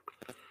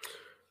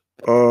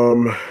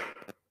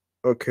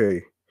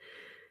 Okay.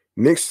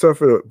 Nick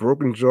suffered a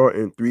broken jaw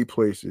in 3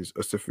 places,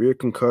 a severe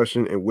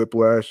concussion and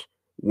whiplash.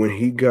 When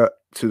he got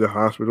to the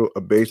hospital,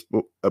 a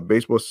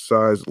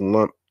baseball-sized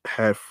lump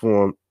had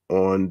formed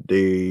on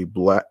the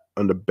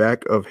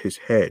back of his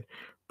head,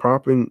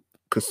 prompting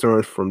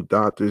concerns from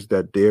doctors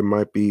that there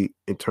might be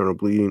internal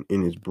bleeding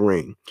in his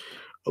brain.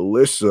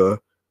 Alyssa,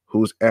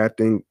 whose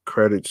acting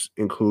credits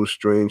include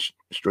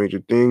Stranger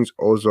Things,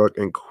 Ozark,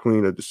 and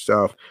Queen of the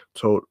South,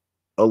 told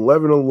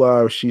 11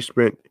 Alive she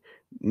spent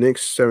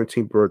Nick's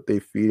 17th birthday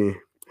feeding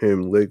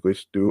him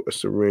liquids through a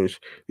syringe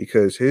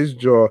because his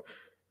jaw's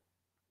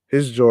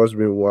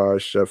been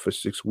wired shut for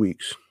 6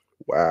 weeks.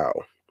 Wow.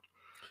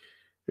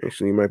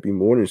 Actually, it might be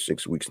more than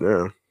 6 weeks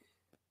now.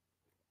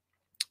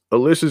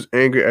 Alyssa's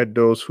anger at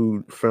those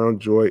who found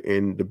joy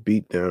in the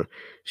beatdown.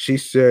 She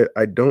said,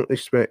 I don't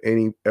expect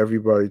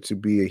everybody to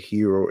be a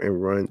hero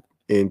and run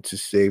in to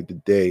save the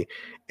day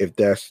if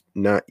that's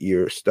not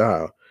your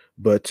style.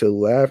 But to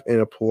laugh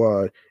and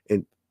applaud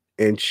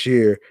and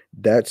cheer,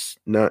 that's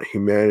not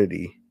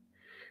humanity.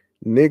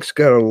 Nick's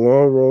got a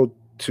long road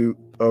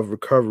of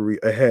recovery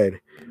ahead.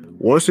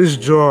 Once his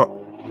jaw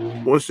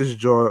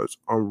is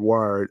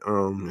unwired,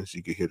 as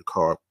you can hear the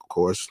car, of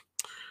course.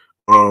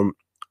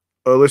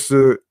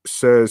 Alyssa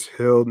says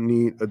he'll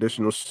need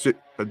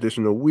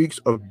additional weeks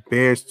of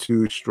bands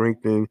to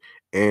strengthen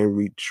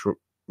and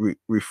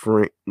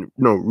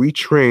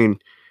retrain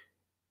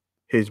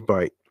his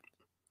bite.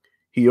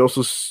 He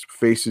also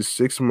faces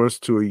 6 months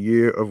to a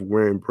year of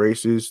wearing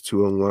braces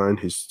to align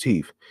his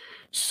teeth,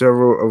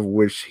 several of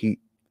which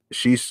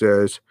she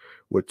says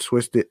were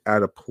twisted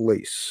out of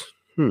place.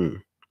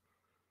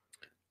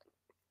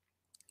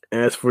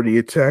 As for the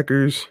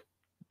attackers,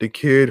 the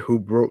kid who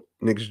broke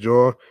Nick's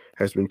jaw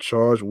has been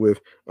charged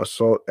with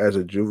assault as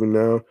a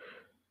juvenile,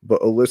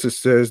 but Alyssa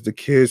says the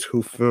kids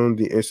who filmed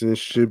the incident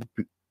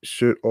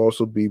should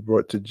also be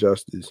brought to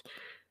justice.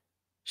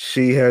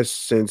 She has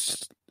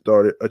since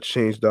started a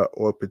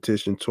Change.org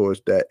petition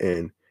towards that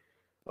end.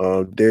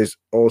 There's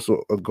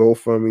also a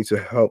GoFundMe to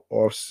help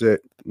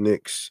offset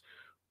Nick's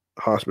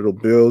hospital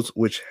bills,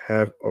 which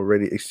have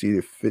already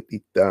exceeded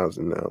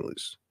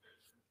 $50,000.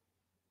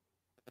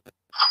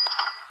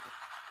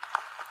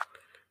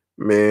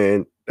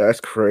 Man, that's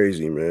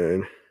crazy,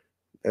 man.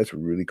 That's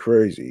really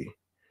crazy.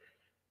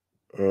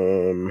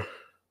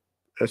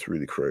 That's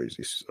really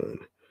crazy, son.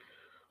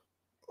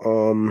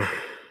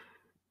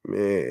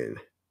 Man.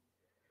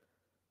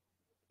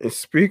 And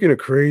speaking of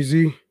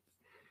crazy,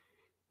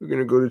 we're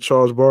gonna go to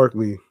Charles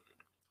Barkley.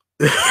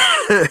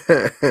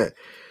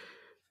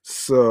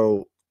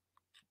 So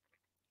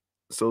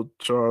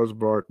Charles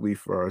Barkley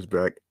fires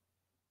back.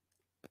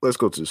 Let's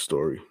go to the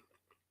story.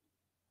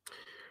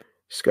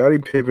 Scottie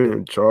Pippen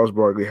and Charles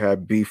Barkley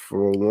had beef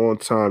for a long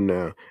time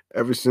now.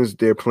 Ever since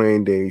their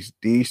playing days,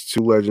 these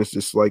two legends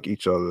dislike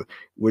each other,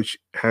 which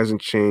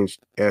hasn't changed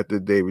after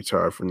they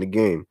retired from the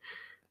game.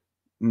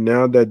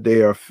 Now that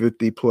they are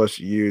 50 plus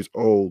years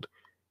old,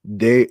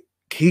 they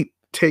keep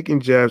taking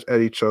jabs at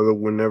each other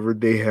whenever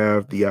they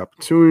have the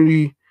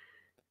opportunity.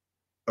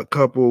 A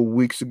couple of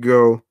weeks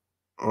ago,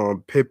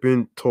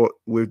 Pippen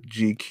talked with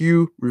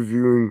GQ,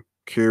 reviewing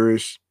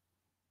curious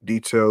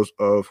details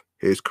of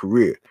his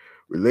career,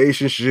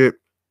 relationship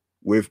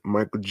with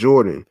Michael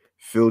Jordan,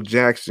 Phil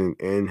Jackson,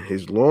 and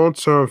his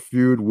long-term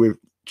feud with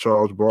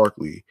Charles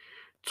Barkley.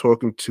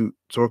 Talking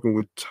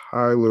with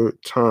Tyler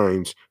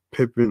Tynes,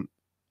 Pippen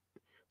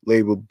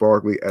labeled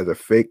Barkley as a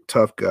fake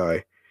tough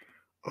guy,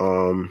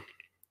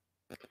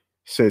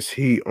 since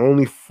he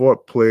only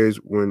fought players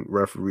when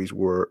referees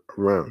were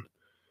around.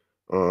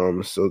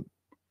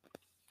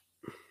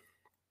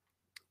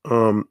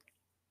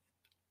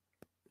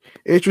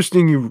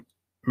 Interesting you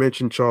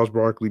mentioned Charles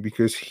Barkley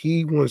because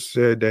he once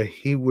said that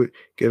he would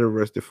get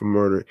arrested for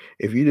murder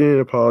if you didn't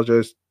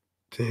apologize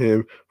to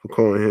him for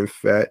calling him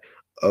fat,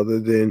 other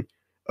than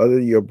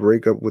your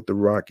breakup with the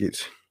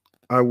Rockets.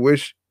 I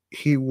wish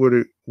he would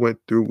have went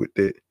through with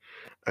it.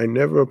 I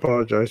never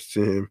apologized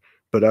to him,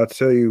 but I'll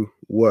tell you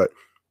what,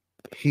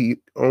 he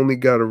only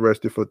got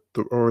arrested for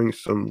throwing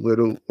some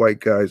little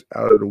white guys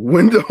out of the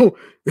window.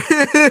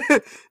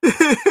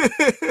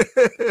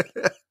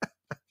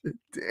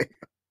 Damn.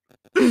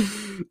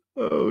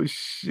 Oh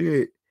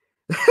shit.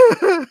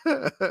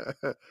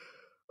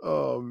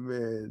 Oh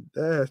man,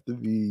 that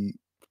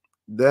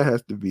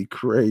has to be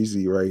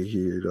crazy right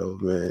here though,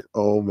 man.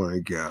 Oh my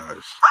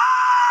gosh.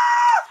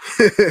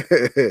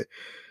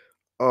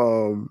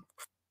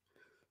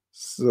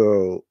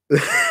 So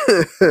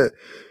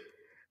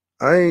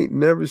I ain't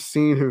never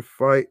seen him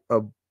fight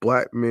a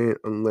black man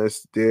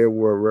unless there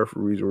were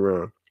referees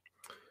around.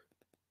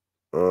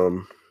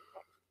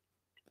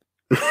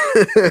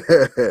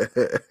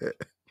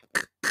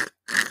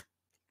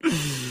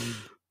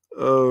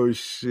 Oh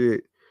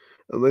shit.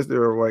 Unless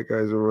there are white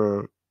guys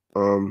around.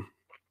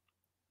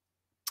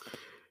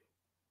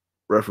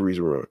 Referees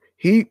around.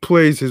 He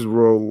plays his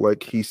role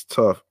like he's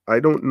tough. I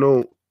don't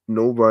know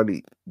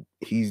nobody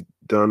he's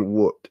done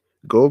whooped.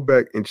 Go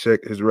back and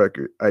check his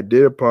record. I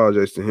did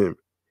apologize to him.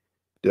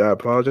 Did I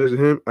apologize to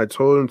him? I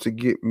told him to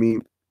get me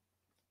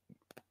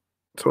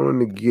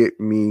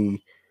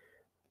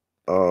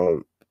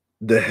um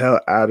the hell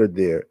out of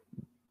there.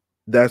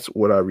 That's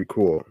what I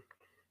recall.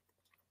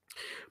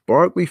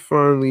 Barkley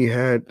finally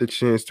had the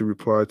chance to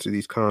reply to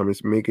these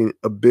comments, making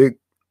a big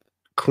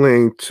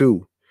claim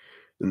too.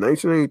 The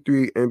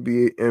 1993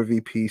 NBA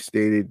MVP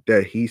stated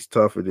that he's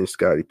tougher than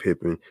Scottie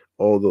Pippen,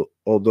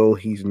 although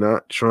he's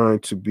not trying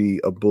to be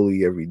a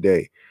bully every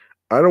day.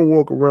 I don't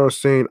walk around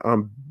saying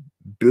I'm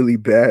Billy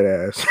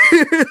Badass.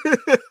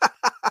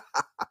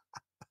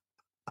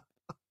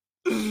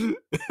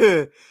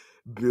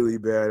 Billy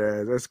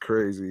Badass, that's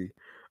crazy.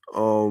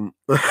 Um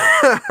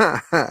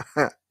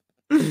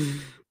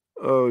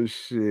Oh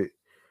shit.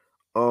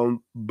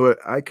 But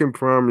I can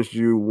promise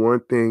you one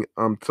thing,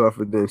 I'm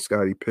tougher than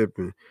Scottie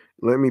Pippen.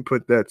 Let me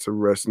put that to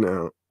rest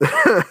now.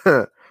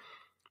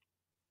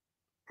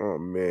 Oh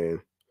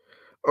man.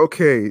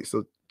 Okay,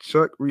 so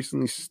Chuck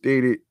recently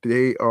stated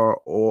they are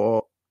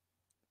old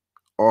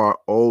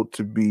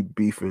to be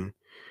beefing,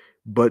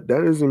 but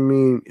that doesn't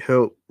mean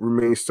he'll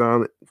remain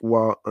silent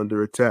while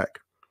under attack.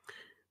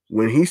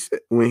 When he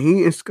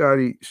and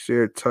Scotty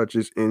shared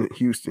touches in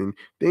Houston,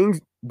 things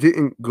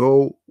didn't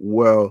go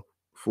well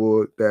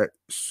for that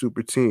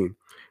super team.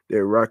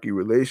 Their rocky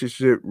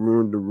relationship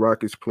ruined the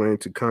Rockets' plan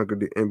to conquer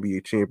the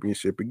NBA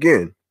championship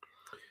again.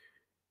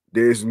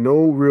 There's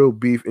no real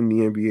beef in the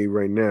NBA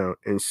right now,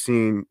 and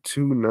seeing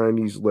two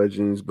 '90s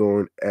legends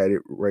going at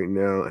it right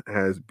now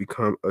has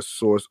become a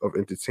source of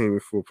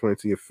entertainment for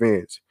plenty of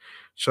fans.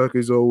 Chuck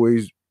is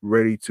always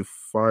ready to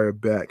fire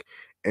back,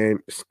 and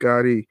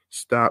Scotty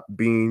stopped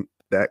being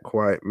that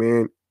quiet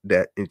man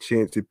that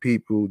enchanted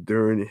people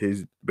during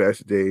his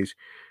best days.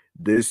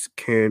 This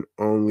can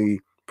only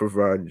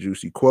provide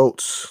juicy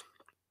quotes.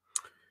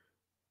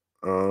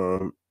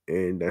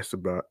 And that's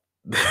about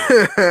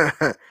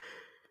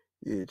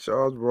yeah,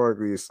 Charles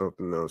Barkley is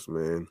something else,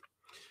 man.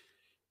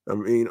 I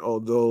mean,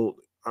 although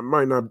I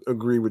might not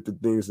agree with the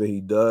things that he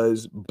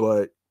does,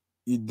 but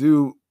you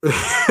do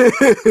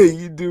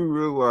you do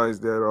realize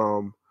that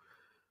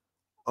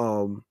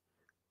um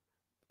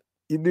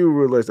you do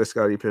realize that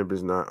Scottie Pippen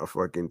is not a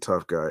fucking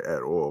tough guy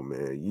at all,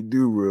 man. You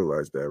do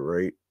realize that,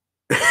 right?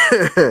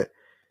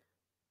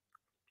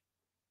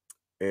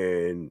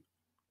 And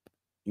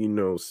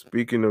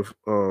speaking of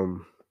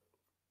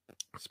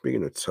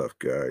tough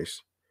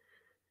guys,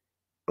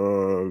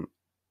 um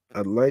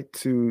I'd like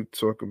to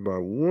talk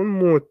about one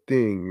more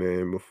thing,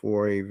 man,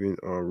 before I even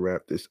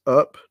wrap this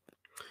up.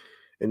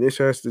 And this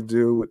has to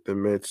do with the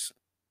Mets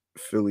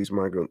Phillies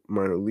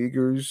minor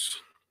leaguers.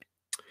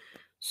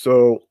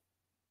 So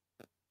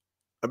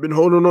I've been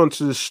holding on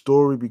to this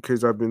story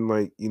because I've been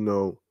like,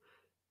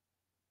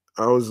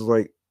 I was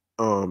like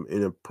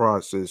in a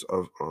process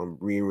of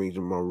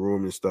rearranging my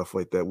room and stuff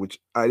like that, which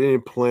I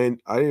didn't plan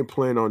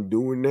on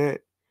doing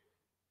that,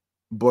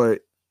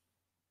 but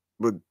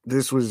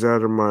this was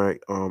out of my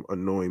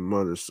annoying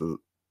mother,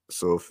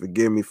 so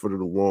forgive me for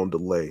the long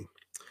delay.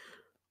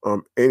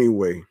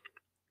 Anyway,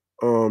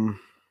 um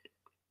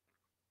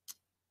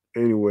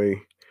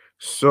anyway,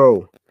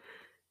 so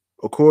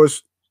of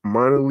course,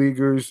 minor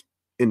leaguers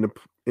in the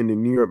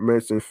New York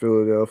Mets and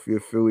Philadelphia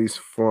Phillies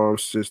farm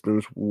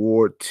systems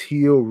wore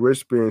teal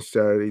wristbands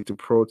Saturday to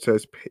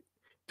protest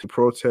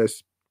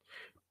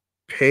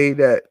pay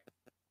that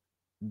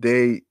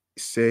they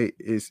say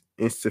is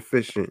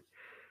insufficient.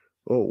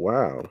 Oh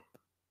wow,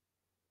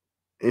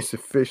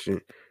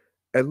 insufficient.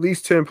 At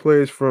least 10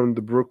 players from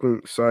the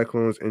Brooklyn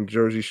Cyclones and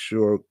Jersey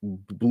Shore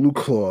Blue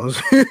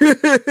Claws,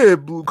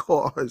 Blue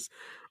Claws,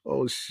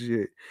 oh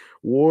shit,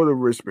 wore the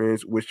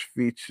wristbands which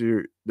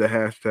feature the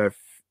hashtag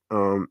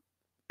um,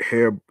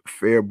 hair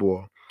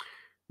fairball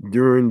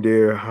during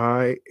their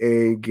high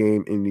A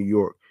game in New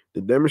York.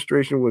 The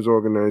demonstration was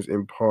organized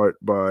in part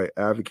by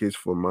advocates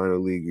for minor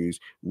leaguers,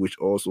 which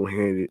also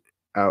handed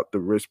out the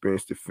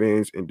wristbands to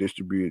fans and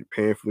distributed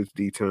pamphlets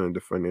detailing the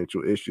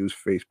financial issues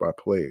faced by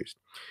players.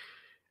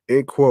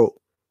 End quote.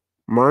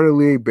 Minor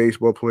league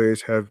baseball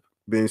players have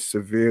been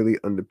severely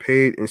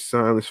underpaid and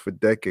silenced for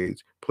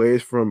decades.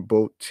 Players from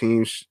both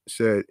teams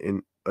said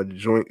in a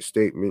joint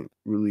statement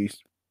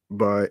released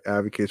by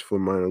advocates for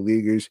minor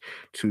leaguers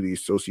to the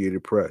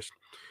Associated Press.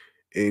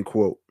 End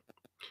quote.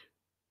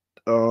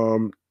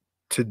 Um,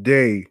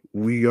 Today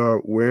we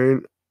are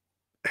wearing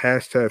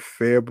hashtag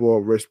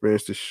Fairball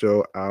wristbands to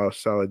show our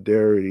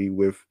solidarity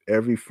with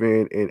every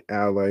fan and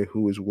ally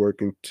who is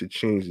working to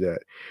change that.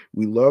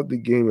 We love the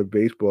game of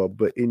baseball,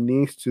 but it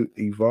needs to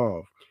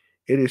evolve.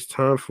 It is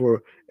time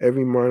for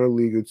every minor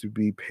leaguer to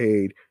be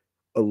paid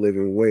a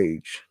living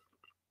wage.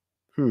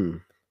 Hmm.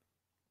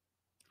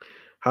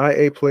 High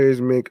A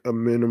players make a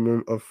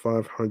minimum of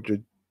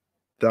 $500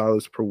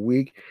 per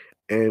week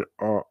and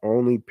are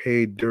only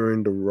paid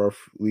during the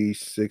roughly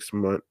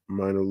 6-month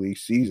minor league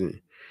season.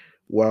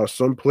 While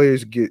some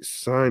players get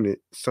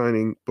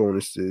signing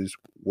bonuses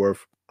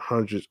worth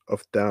hundreds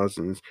of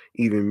thousands,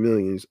 even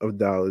millions of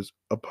dollars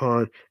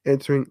upon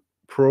entering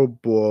pro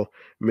ball,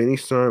 many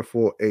sign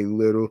for a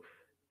little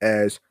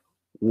as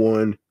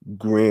 1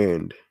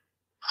 grand.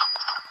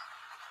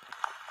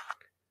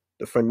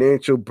 The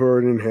financial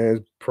burden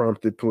has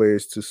prompted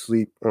players to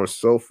sleep on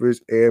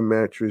sofas, air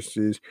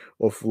mattresses,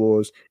 or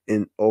floors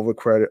in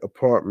overcrowded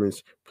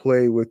apartments,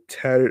 play with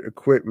tattered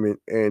equipment,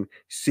 and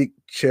seek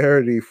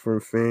charity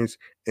from fans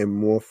and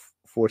more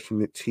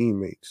fortunate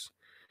teammates.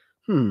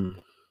 Hmm.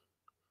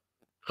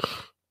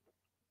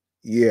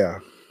 Yeah.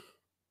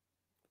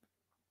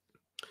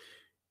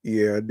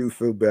 Yeah, I do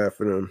feel bad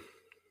for them.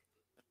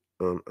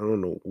 I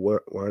don't know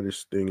why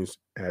this thing is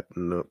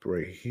acting up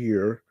right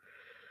here.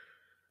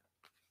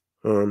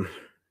 Um,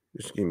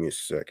 just give me a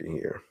second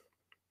here.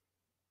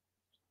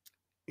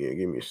 Yeah,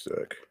 give me a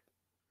sec.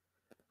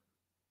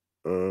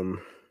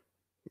 Um,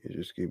 yeah,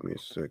 just give me a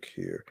sec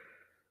here.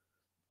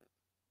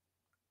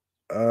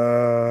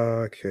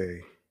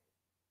 Okay.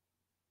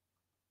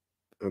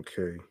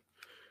 Okay.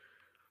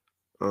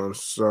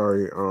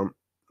 Sorry.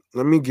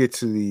 Let me get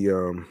to the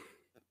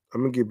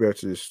I'm gonna get back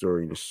to this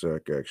story in a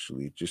sec,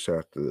 actually. Just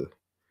have to,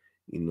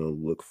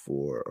 look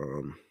for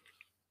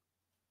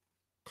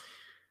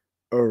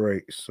all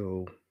right,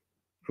 so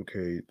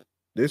okay.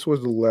 This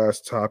was the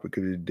last topic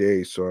of the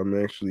day, so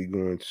I'm actually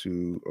going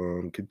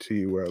to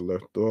continue where I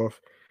left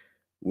off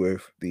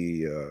with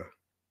the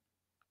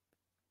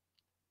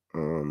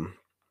um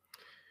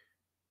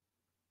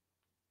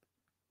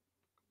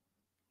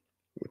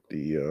with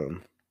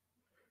the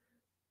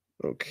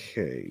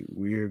okay,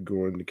 we are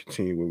going to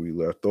continue where we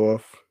left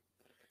off.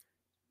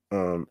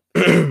 Um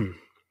okay,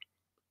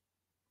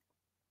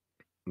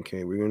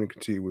 we're going to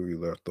continue where we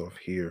left off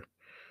here.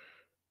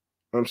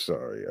 I'm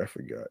sorry, I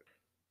forgot.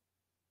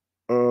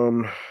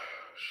 Um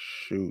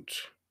shoot.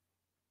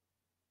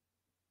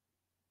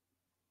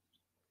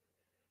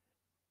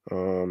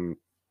 Um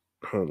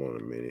hold on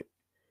a minute.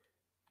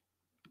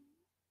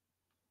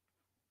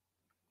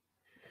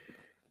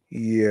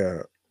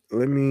 Yeah,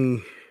 let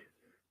me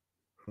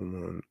hold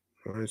on.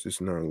 Why is this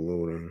not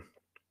loading?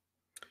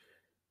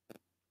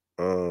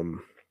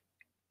 Um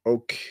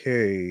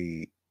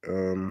okay.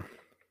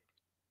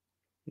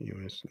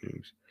 US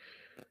News.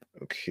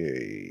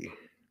 Okay.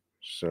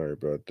 Sorry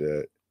about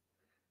that.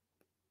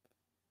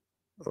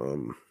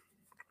 Um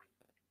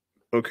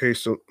okay,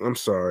 so I'm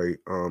sorry.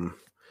 All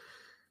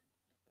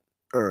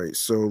right,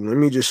 so let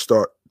me just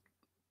start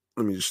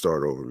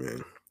over,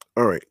 man.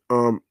 All right.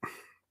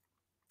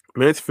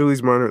 Mets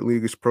Phillies minor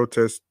leaguers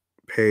protest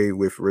pay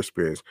with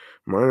wristbands.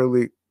 Minor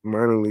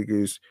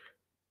leaguers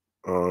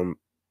um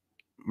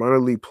minor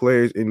league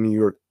players in New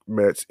York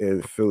Mets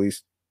and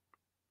Phillies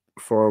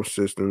farm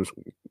systems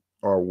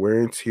are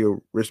wearing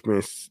teal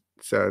wristbands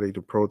Saturday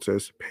to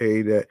protest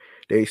pay that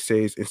they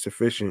say is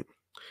insufficient.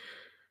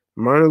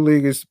 Minor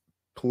leaguers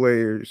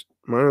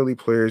minor league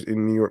players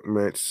in New York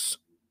Mets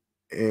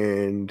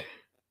and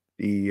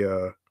the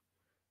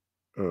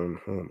oh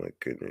my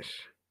goodness.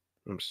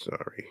 I'm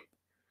sorry.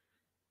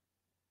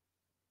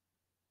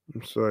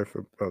 I'm sorry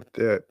for about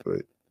that,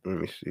 but let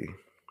me see.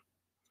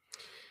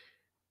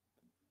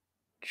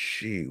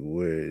 Gee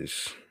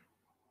whiz.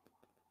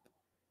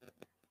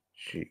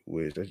 Gee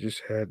whiz. I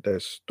just had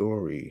that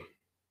story.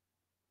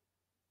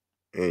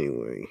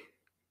 Anyway.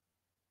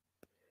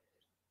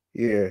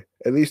 Yeah.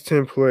 At least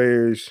 10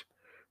 players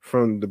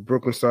from the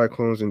Brooklyn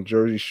Cyclones and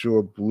Jersey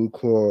Shore Blue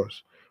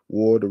Claws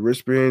wore the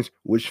wristbands,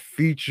 which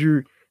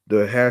featured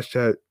the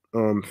hashtag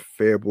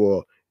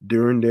Fairball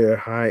during their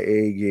high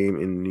A game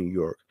in New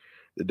York.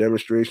 The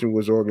demonstration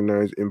was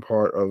organized in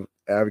part of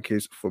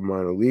Advocates for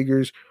Minor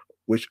Leaguers,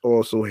 which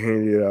also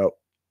handed out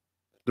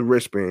the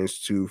wristbands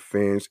to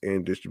fans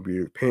and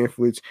distributed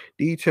pamphlets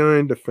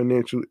detailing the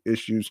financial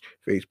issues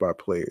faced by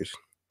players.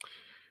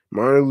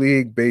 Minor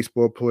league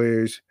baseball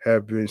players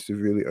have been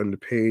severely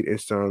underpaid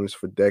and silenced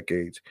for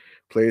decades.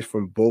 Players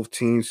from both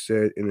teams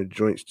said in a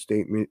joint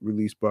statement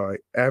released by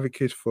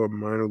Advocates for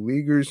Minor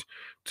Leaguers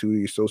to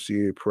the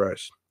Associated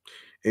Press.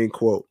 End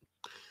quote.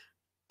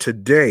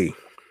 Today,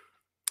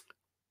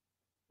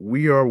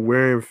 we are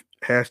wearing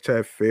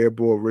hashtag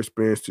Fairball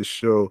wristbands to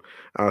show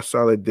our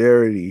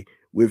solidarity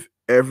with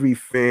every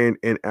fan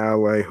and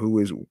ally who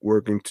is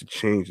working to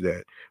change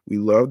that. We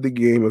love the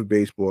game of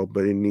baseball,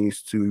 but it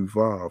needs to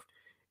evolve.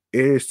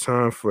 It is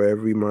time for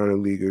every minor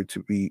leaguer to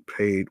be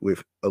paid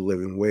with a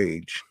living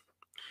wage.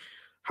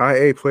 High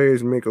A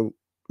players make a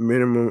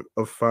minimum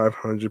of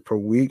 500 per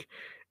week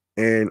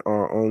and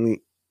are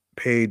only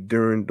paid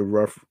during the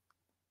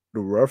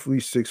roughly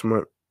 6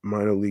 month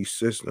minor league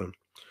system.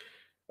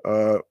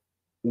 Uh,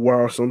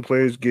 while some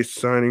players get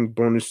signing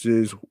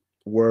bonuses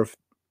worth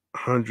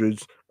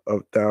hundreds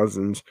of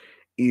thousands,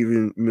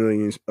 even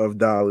millions of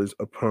dollars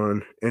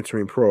upon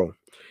entering pro.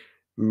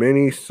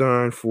 Many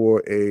sign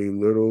for a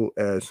little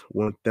as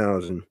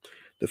 1,000.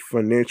 The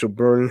financial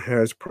burden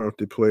has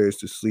prompted players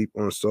to sleep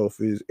on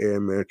sofas, air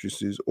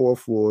mattresses, or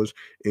floors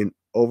in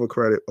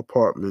overcrowded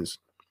apartments,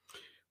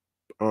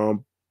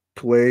 um,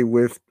 play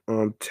with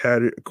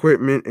tattered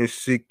equipment, and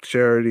seek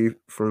charity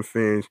from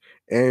fans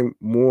and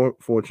more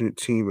fortunate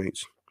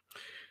teammates.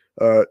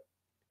 Uh,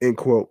 end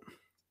quote.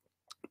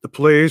 The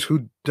players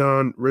who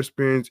don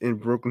wristbands in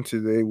Brooklyn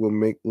today will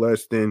make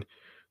less than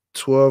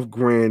 12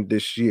 grand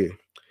this year.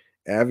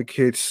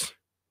 Advocates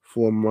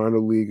for minor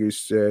leaguers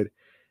said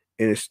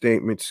in a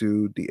statement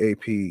to the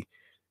AP,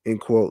 in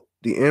quote,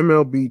 the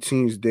MLB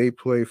teams they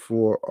play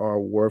for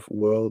are worth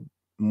well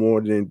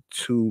more than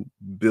 $2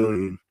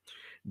 billion.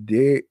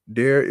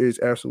 There is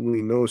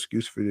absolutely no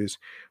excuse for this.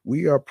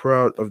 We are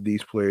proud of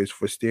these players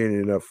for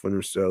standing up for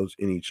themselves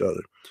and each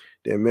other.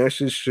 Their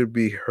message should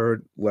be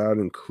heard loud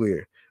and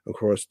clear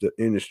across the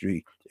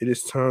industry. It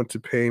is time to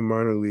pay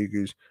minor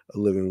leaguers a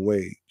living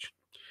wage.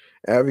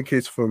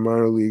 Advocates for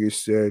minor leaguers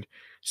said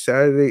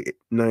Saturday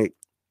night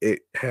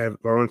it had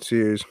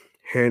volunteers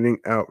handing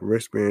out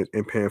wristbands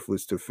and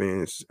pamphlets to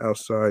fans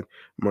outside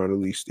minor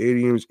league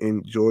stadiums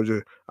in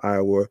Georgia,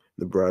 Iowa,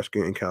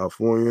 Nebraska, and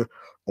California,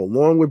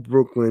 along with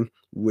Brooklyn,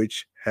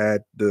 which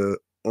had the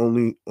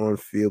only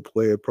on-field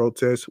player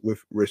protest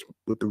with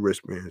the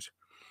wristbands.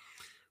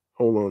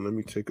 Hold on, let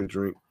me take a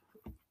drink.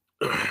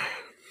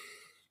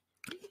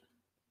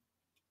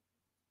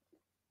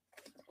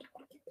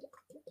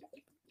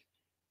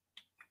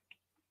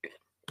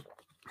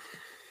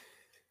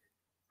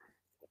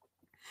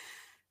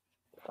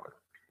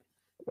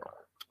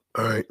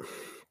 All right.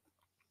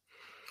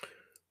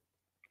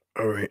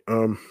 All right.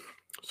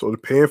 So the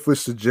pamphlet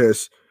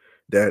suggests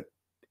that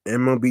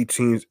MLB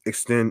teams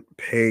extend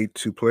pay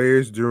to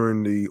players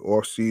during the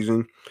off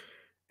season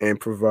and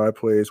provide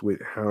players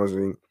with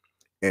housing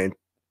and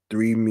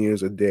 3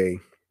 meals a day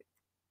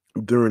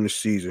during the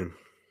season.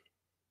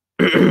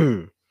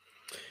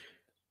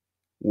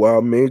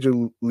 While major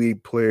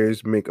league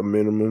players make a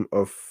minimum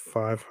of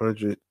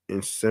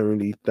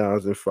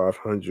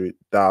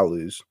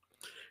 $570,500,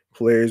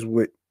 players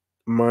with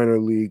minor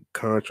league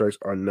contracts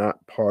are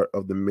not part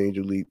of the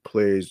Major League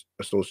Players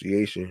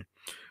Association.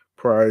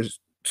 Prior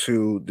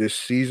to this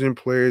season,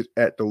 players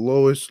at the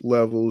lowest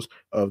levels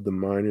of the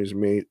minors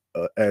made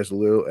as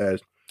little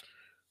as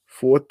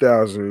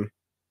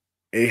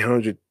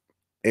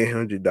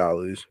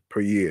 $4,800 per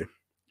year.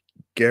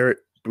 Garrett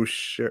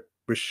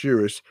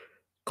Busheris,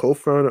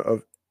 co-founder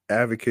of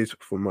Advocates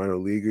for Minor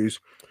Leaguers,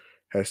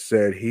 has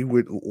said he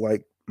would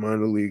like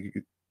minor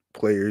league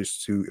players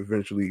to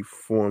eventually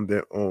form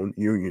their own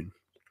union.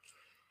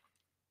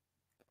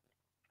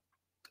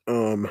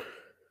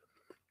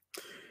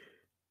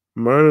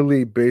 Minor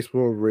league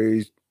baseball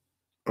raised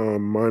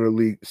minor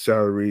league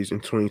salaries in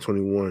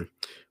 2021,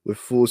 with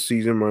full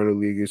season minor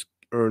leaguers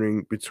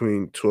earning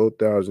between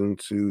 $12,000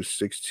 to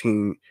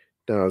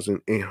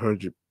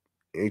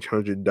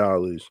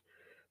 $16,800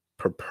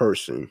 per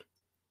person.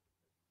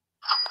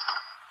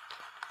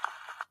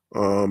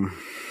 Um,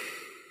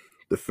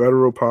 the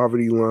federal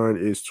poverty line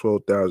is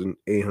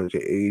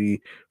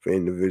 12,880 for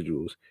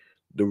individuals.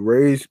 The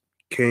raise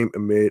came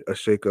amid a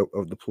shakeup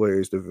of the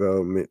players'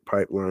 development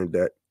pipeline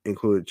that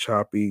included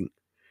chopping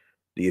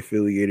the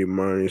affiliated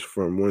minors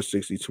from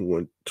 160 to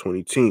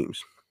 120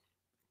 teams.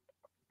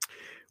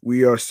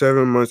 We are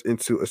 7 months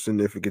into a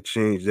significant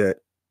change that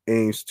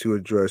aims to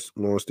address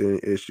longstanding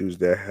issues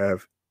that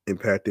have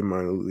impacted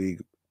minor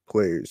league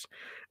players.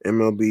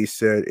 MLB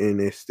said in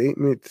a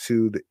statement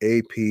to the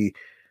AP,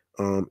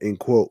 in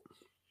quote,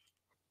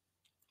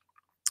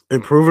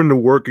 improving the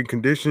working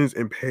conditions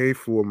and pay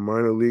for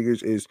minor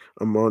leaguers is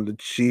among the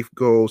chief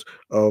goals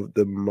of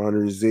the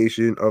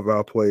modernization of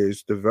our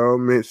players'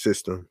 development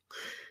system.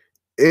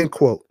 End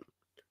quote.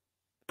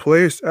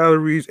 Player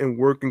salaries and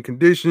working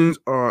conditions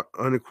are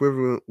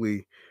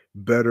unequivocally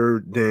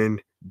better than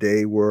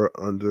they were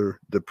under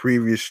the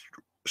previous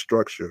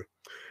structure.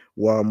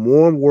 While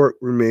more work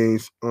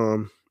remains,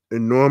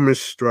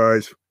 enormous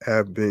strides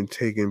have been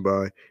taken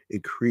by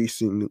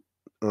increasing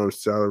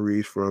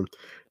salaries from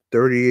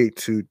 38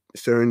 to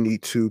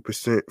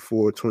 72%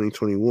 for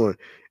 2021,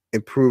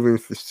 improving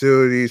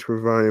facilities,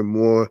 providing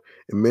more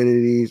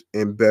amenities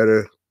and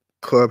better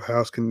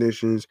clubhouse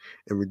conditions,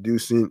 and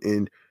reducing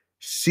in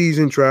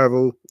season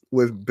travel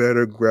with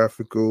better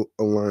graphical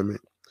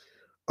alignment.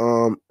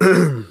 Um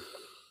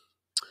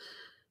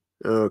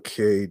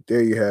okay,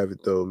 there you have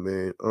it though,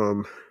 man.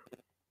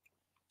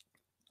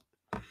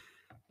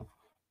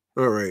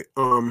 All right.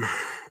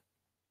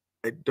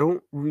 I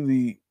don't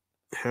really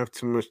have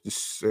too much to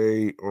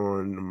say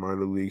on the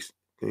minor leagues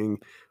thing,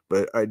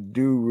 but I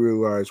do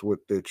realize what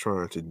they're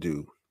trying to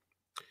do.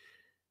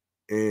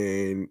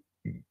 And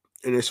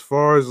and as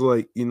far as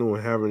like,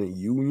 having a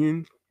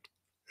union,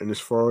 and as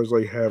far as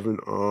like having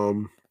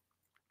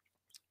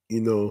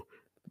you know,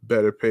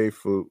 better pay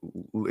for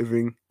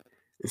living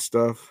and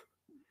stuff.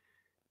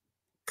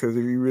 Because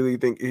if you really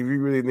think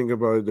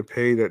about it, the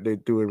pay that they're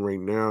doing right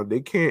now, they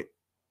can't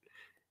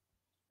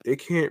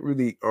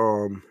really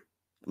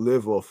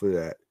live off of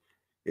that.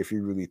 If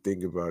you really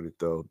think about it,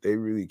 though, they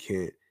really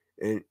can't.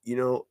 And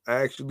I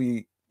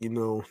actually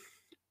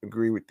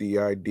agree with the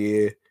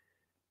idea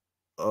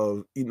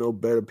of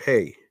better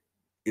pay.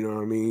 You know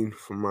what I mean,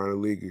 for minor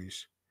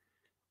leaguers.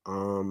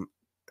 Um,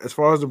 as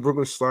far as the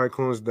Brooklyn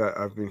Cyclones that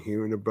I've been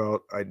hearing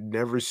about, I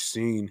never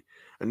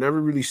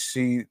really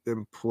see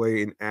them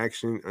play in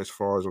action as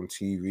far as on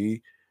TV.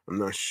 I'm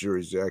not sure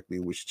exactly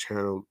which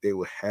channel they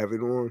will have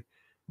it on,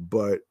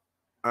 but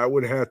I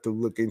would have to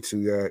look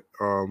into that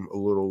a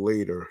little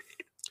later.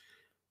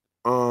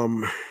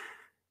 Um,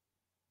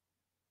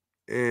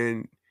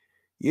 and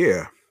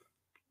yeah,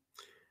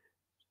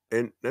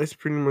 and that's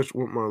pretty much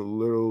what my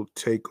little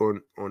take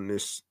on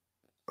this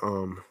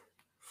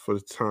for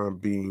the time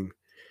being.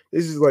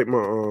 This is like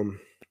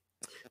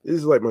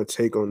my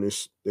take on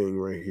this thing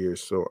right here.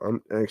 So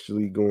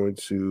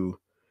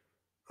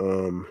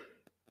um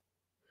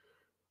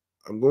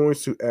I'm going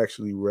to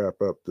actually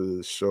wrap up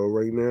the show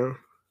right now.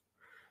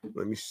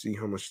 Let me see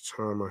how much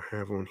time I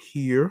have on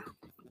here.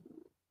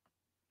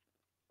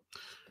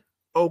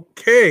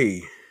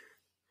 Okay.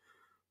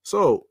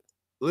 So,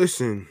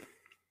 listen,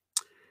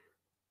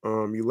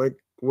 you like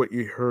what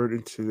you heard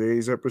in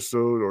today's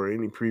episode or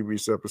any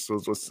previous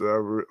episodes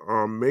whatsoever,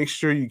 make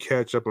sure you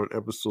catch up on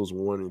episodes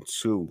 1 and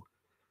 2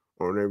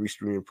 on every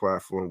streaming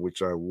platform,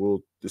 which I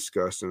will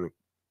discuss in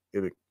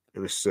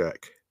a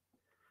sec.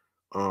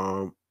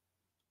 Um,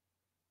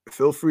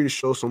 Feel free to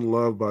show some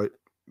love by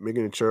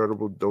making a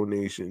charitable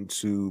donation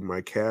to my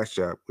Cash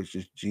App, which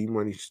is G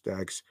Money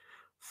Stacks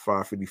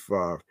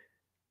 555.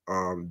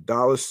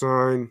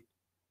 $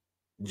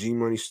 G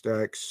Money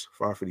Stacks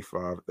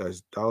 555.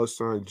 That's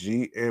 $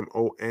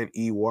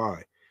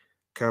 GMONEY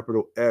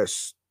capital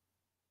STACKZ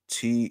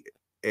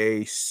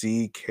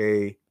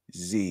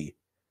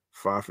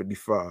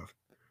 555.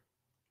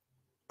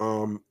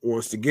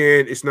 Once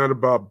again, it's not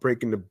about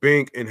breaking the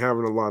bank and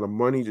having a lot of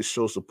money to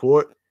show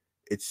support.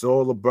 It's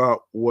all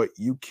about what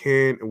you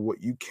can and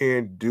what you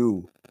can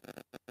do.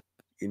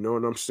 You know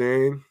what I'm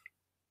saying?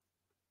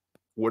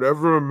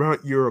 Whatever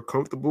amount you're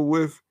comfortable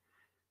with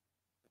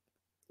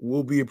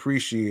will be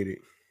appreciated.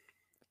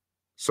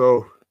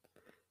 So,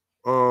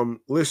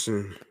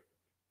 listen,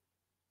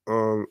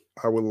 I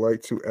would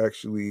like to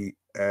actually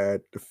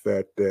add the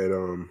fact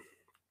that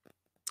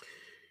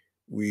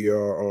we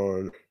are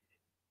on,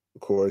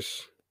 of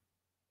course,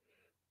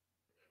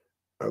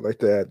 I'd like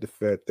to add the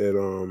fact that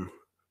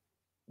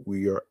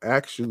we are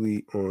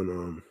actually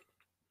on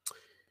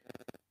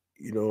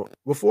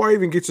before I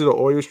even get to the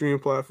audio streaming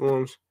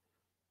platforms,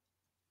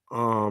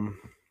 um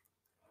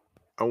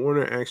I want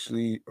to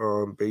actually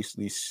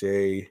basically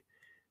say,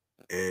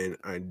 and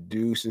I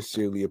do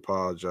sincerely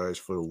apologize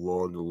for the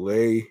long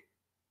delay.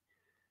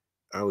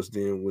 I was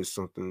dealing with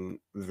something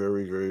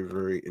very, very,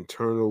 very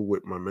internal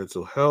with my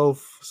mental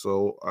health.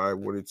 So I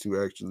wanted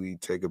to actually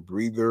take a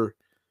breather,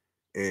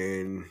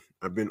 and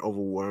I've been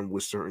overwhelmed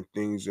with certain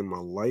things in my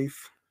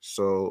life.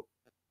 So,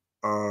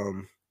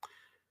 um,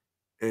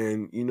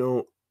 and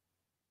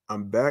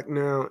I'm back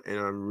now and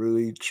I'm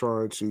really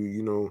trying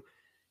to,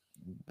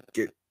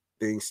 get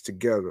things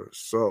together.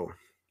 So,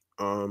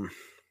 um,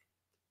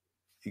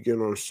 you get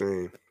what I'm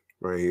saying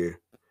right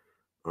here.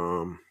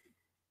 Um,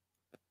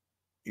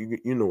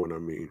 you know what I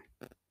mean.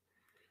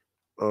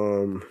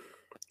 Um,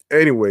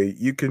 anyway,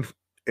 you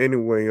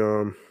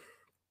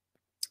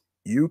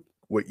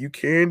what you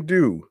can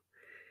do,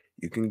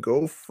 you can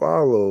go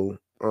follow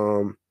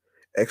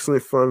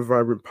Excellent Fun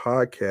Vibrant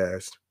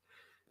Podcast.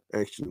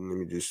 Actually, let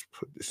me just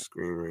put the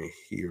screen right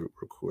here real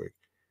quick.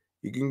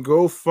 You can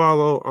go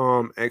follow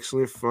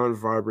Excellent Fun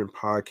Vibrant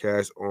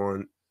Podcast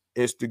on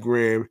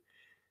Instagram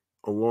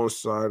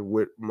alongside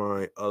with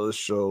my other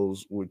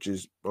shows, which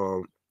is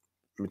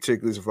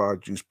Meticulous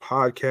Vibe Juice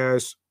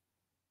Podcast,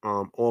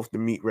 Off the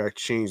Meat Rack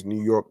Chains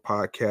New York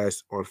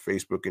Podcast on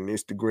Facebook and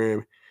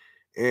Instagram,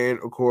 and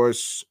of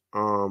course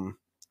the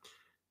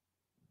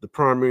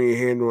primary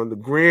handle on the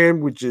gram,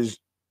 which is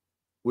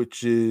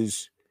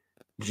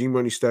G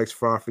Money Stacks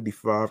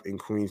 555 in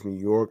Queens, New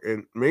York.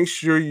 And make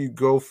sure you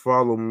go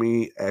follow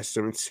me at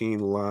 17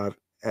 Live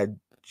at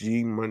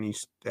G Money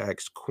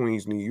Stacks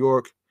Queens, New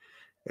York.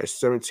 At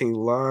 17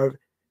 Live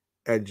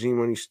at G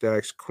Money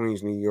Stacks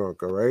Queens, New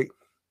York. All right.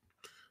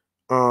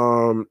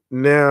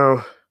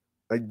 Now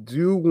I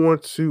do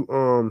want to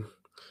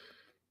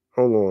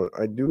hold on.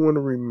 I do want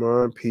to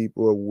remind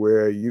people of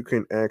where you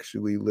can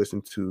actually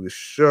listen to the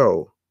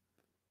show.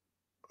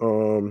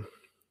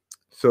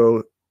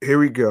 So here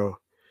we go.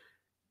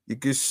 You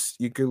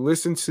can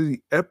listen to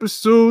the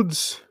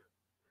episodes.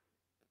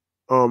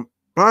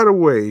 By the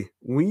way,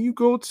 when you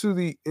go to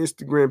the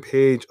Instagram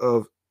page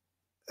of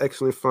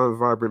Excellent Fun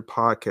Vibrant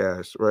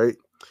Podcast, right?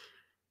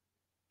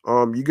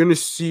 You're gonna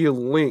see a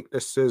link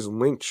that says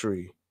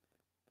Linktree.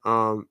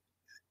 Um,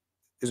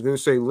 it's gonna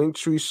say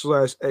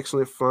Linktree /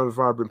 Excellent Fun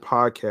Vibrant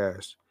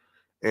Podcast,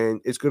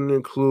 and it's gonna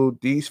include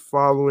these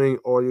following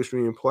audio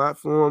streaming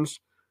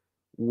platforms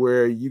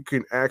where you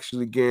can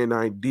actually get an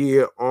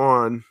idea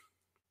on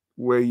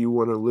where you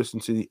want to listen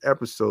to the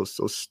episodes.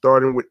 So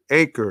starting with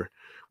Anchor,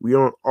 we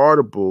on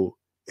Audible,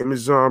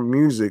 Amazon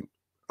Music,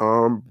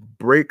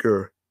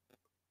 Breaker,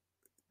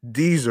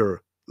 Deezer,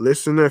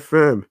 Listen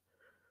FM,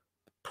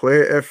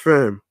 Player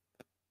FM,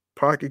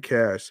 Pocket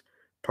Cast,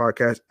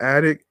 Podcast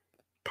Addict,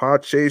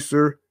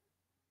 Podchaser,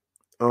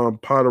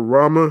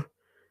 Podorama.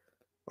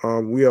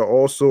 We are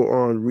also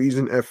on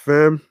Reason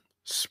FM,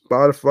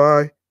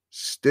 Spotify,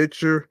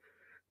 Stitcher,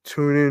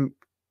 TuneIn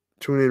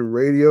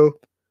Radio,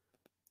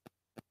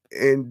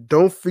 and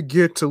don't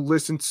forget to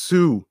listen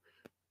to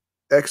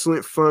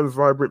Excellent Fun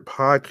Vibrant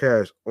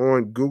Podcast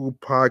on Google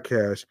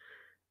Podcasts,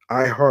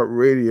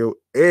 iHeartRadio,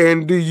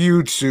 and the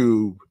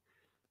YouTube.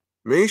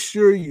 Make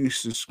sure you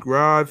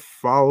subscribe,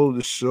 follow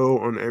the show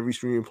on every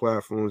streaming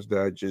platforms that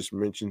I just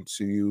mentioned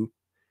to you.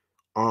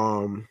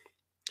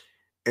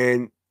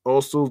 And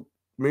also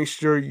make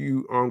sure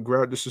you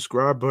grab the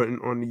subscribe button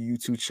on the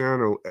YouTube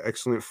channel,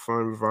 Excellent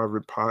Fun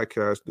Vibrant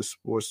Podcast, the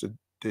Sports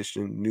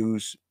Edition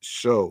News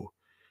Show,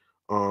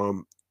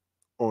 on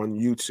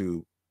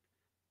YouTube.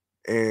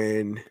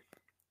 And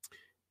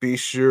be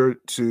sure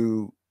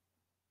to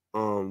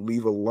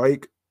leave a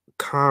like,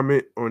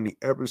 comment on the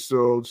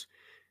episodes.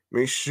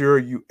 Make sure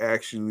you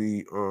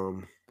actually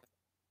share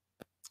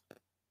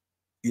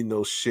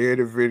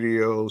the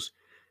videos.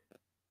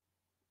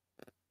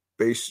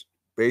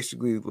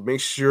 Basically, make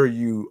sure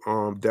you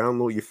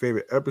download your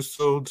favorite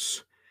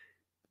episodes.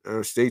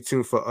 Stay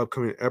tuned for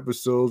upcoming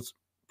episodes,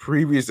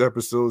 previous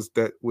episodes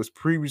that was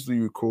previously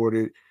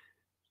recorded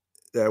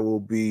that will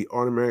be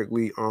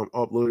automatically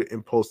uploaded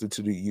and posted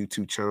to the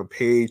YouTube channel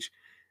page.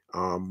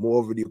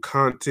 More video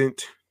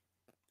content.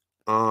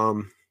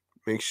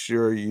 Make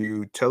sure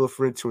you tell a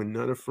friend to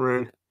another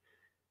friend.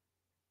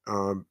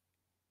 Of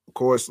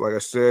course, like I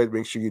said,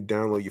 make sure you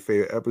download your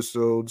favorite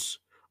episodes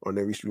on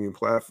every streaming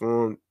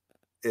platform.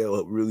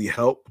 It'll really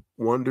help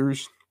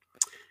wonders.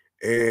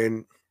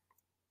 And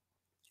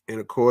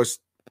of course,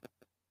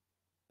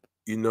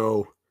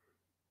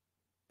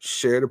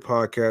 share the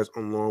podcast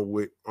along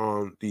with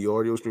the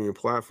audio streaming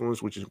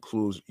platforms, which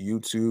includes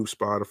YouTube,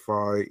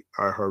 Spotify,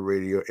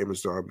 iHeartRadio,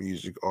 Amazon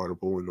Music,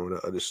 Audible, and all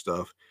that other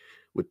stuff,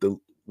 with the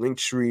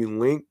Linktree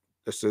link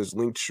that says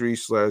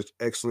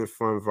Linktree/Excellent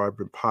Fun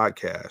Vibrant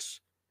Podcast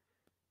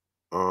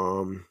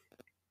to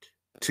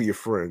your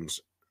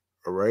friends.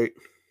 All right.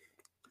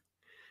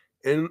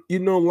 And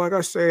like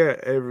I say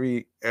at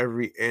every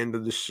end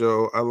of the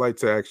show, I like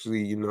to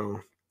actually, you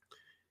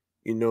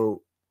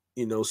know,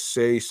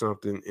 say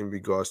something in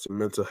regards to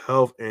mental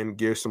health and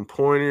give some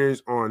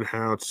pointers on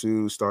how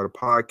to start a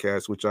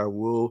podcast, which I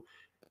will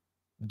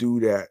do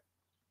that.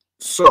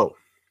 So,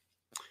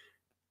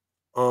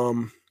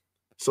 um,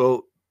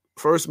 so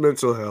first,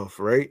 mental health,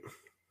 right?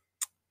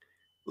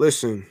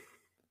 Listen,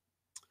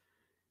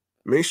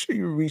 make sure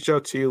you reach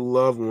out to your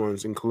loved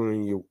ones,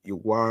 including your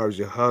wives,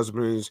 your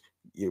husbands,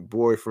 your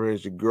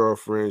boyfriends, your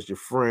girlfriends, your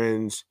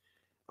friends.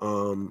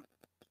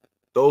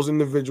 Those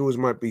individuals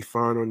might be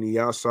fine on the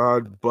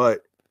outside,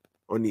 but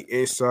on the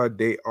inside,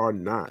 they are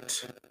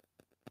not.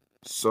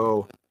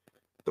 So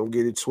don't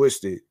get it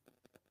twisted.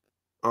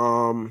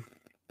 Um,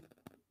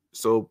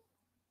 so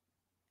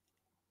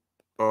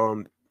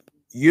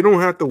you don't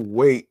have to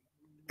wait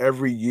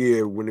every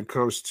year when it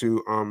comes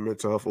to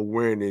mental health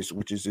awareness,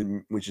 which is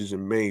in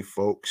May,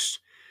 folks.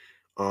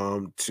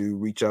 To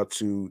reach out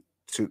to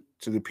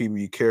the people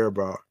you care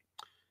about.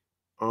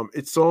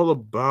 It's all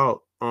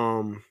about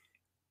following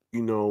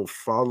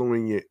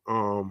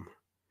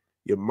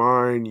your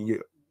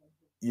mind,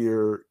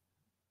 your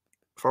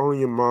following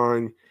your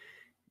mind,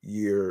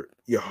 your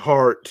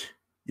heart,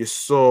 your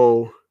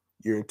soul,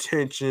 your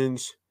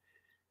intentions,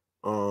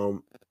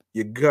 your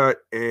gut,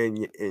 and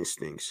your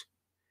instincts.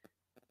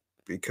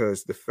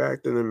 Because the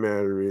fact of the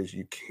matter is,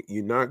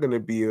 you're not going to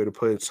be able to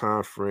put a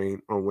time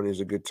frame on when is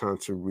a good time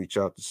to reach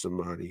out to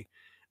somebody.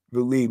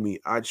 Believe me,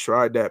 I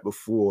tried that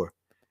before,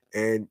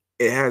 and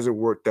it hasn't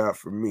worked out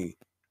for me.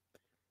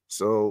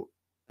 So,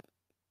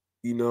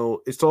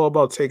 it's all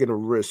about taking a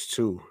risk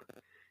too.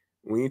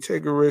 When you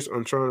take a risk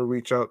on trying to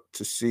reach out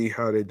to see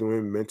how they're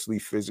doing mentally,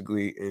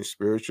 physically, and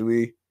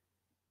spiritually,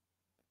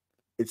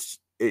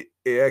 it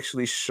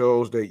actually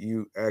shows that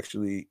you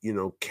actually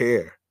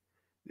care,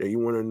 that you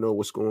want to know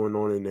what's going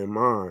on in their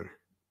mind.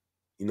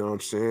 You know what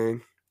I'm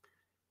saying?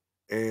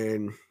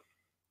 And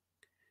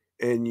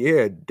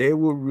yeah, they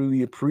will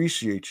really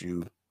appreciate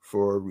you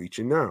for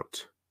reaching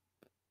out.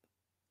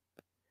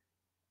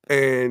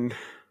 And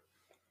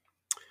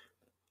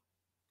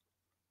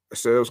I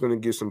said I was going to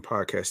give some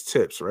podcast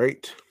tips,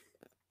 right?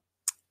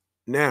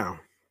 Now,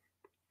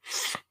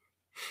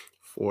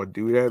 before I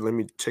do that, let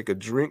me take a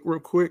drink real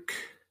quick.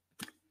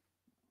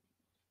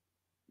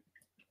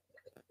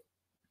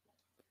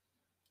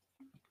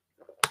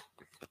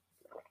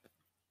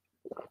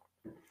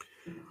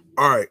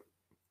 All right.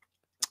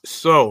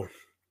 So,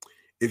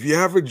 if you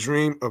have a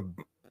dream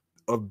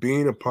of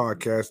being a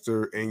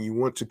podcaster and you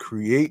want to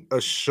create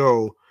a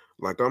show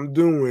like I'm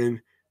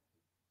doing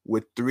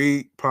with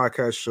 3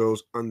 podcast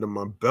shows under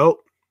my belt,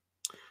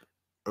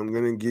 I'm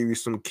going to give you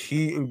some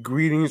key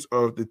ingredients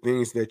of the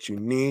things that you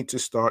need to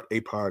start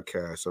a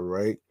podcast, all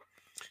right?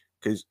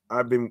 Because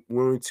I've been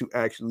willing to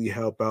actually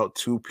help out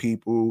 2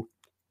 people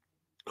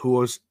who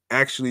was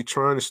actually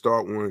trying to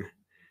start one.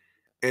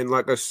 And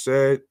like I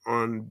said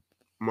on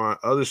my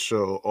other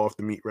show, Off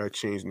the Meat Rack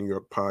Change New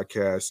York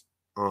podcast,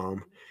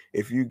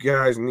 if you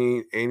guys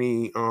need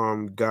any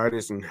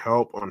guidance and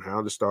help on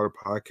how to start a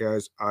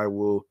podcast, I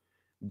will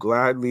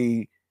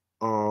gladly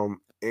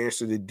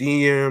answer the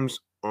DMs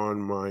on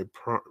my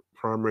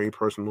primary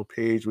personal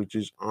page, which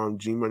is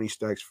G Money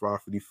Stacks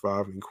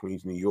 555 in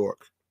Queens, New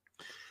York.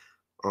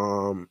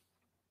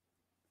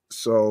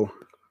 So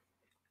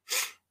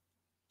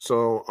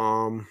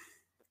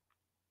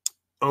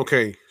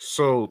Okay,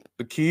 so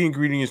the key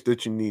ingredients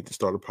that you need to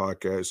start a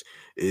podcast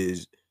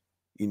is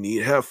you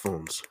need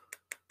headphones.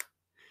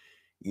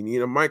 You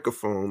need a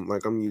microphone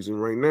like I'm using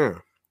right now,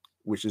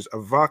 which is a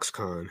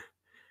Voxcon.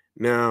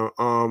 Now,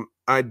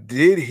 I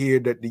did hear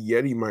that the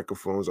Yeti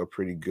microphones are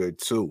pretty good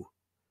too.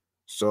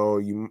 So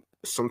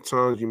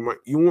sometimes you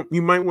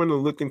might want to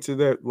look into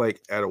that like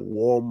at a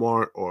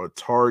Walmart or a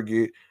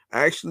Target.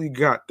 I actually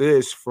got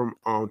this from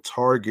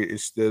Target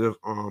instead of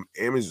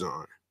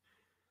Amazon.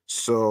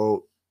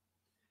 So,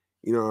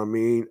 you know what I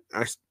mean?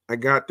 I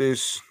got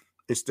this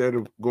instead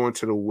of going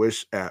to the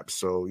Wish app.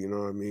 So, you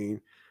know what I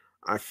mean?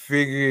 I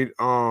figured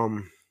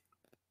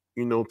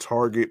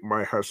Target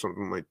might have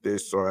something like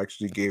this, so I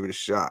actually gave it a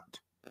shot.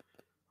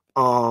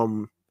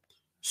 Um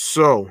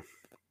so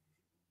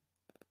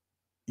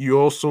you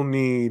also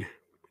need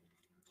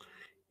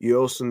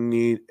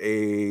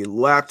a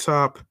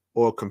laptop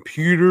or a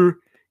computer.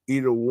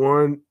 Either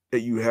one that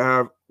you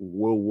have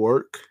will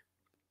work.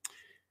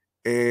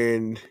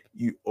 And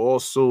you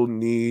also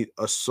need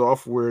a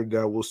software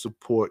that will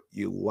support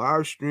your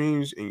live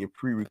streams and your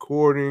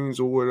pre-recordings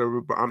or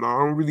whatever. But I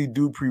don't really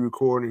do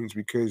pre-recordings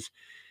because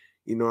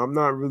I'm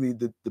not really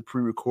the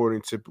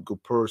pre-recording typical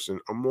person.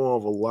 I'm more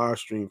of a live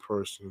stream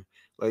person.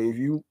 Like if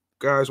you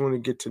guys want to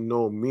get to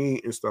know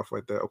me and stuff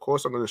like that, of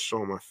course I'm gonna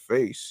show my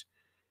face.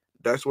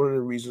 That's one of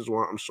the reasons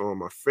why I'm showing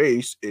my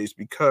face is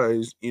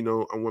because, I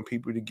want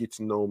people to get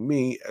to know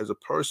me as a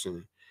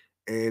person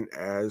and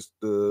as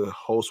the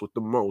host with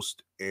the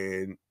most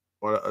and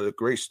all the other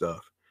great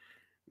stuff.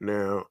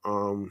 Now,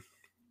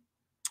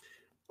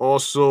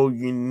 also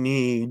you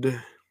need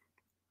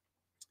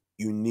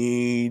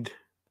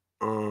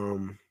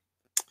um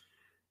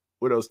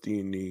what else do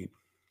you need?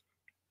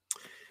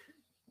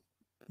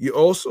 You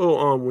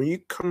also when you're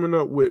coming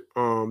up with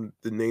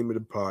the name of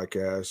the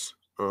podcast,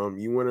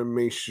 you want to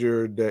make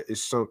sure that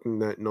it's something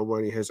that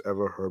nobody has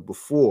ever heard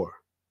before.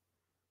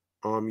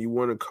 You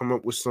want to come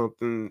up with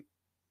something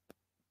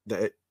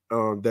that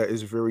that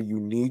is very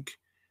unique,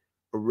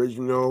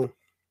 original,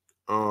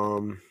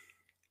 um,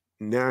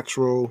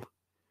 natural,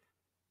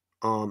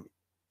 um,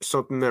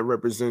 something that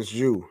represents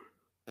you.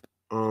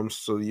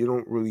 So you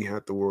don't really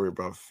have to worry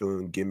about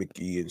feeling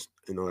gimmicky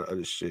and all that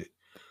other shit.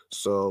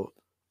 So,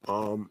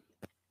 um,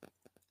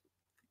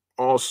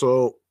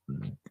 also,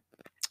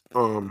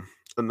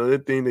 another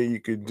thing that you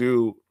could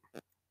do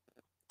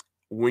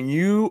when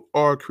you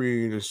are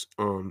creating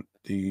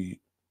the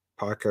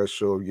podcast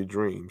show of your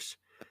dreams,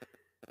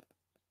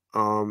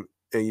 and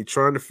you're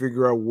trying to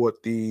figure out what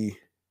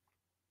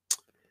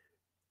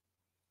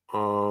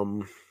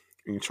um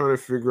and you're trying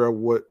to figure out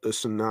what the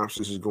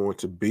synopsis is going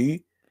to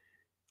be,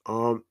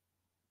 um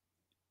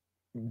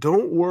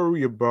don't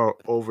worry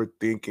about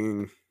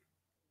overthinking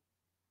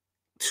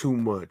too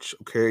much.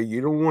 Okay,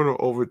 you don't want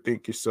to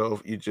overthink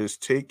yourself. You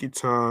just take your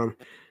time,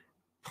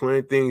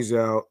 plan things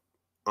out,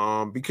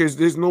 because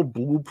there's no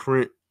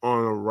blueprint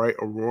on a right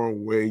or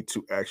wrong way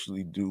to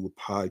actually do a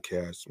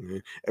podcast,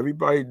 man.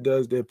 Everybody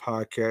does their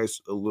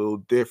podcast a little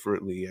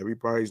differently.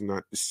 Everybody's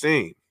not the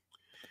same.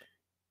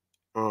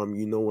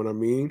 You know what I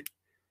mean?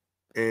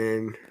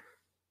 And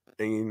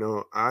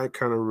I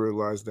kind of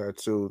realized that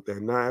too,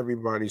 that not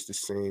everybody's the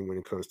same when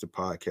it comes to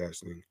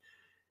podcasting.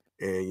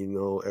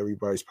 And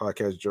everybody's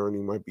podcast journey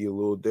might be a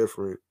little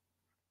different.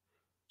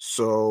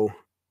 So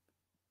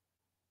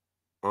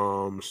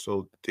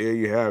so there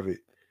you have it.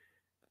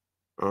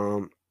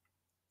 Um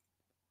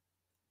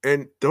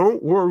and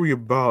don't worry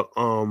about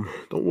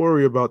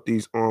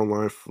these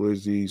online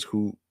flizzies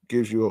who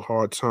gives you a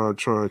hard time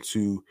trying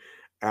to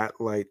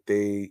act like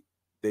they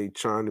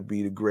trying to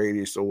be the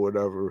greatest or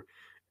whatever.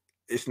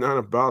 It's not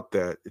about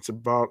that. It's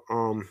about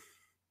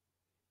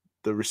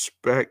the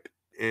respect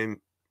and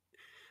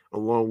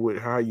along with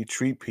how you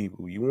treat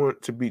people. You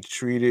want to be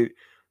treated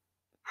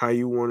how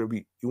you want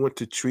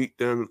to treat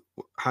them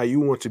how you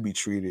want to be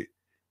treated.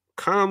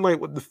 Kind of like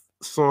what the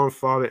song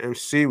Father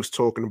MC was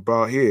talking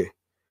about here.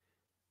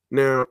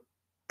 Now,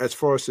 as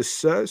far as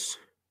success,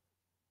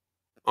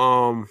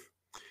 um,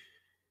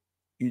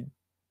 you,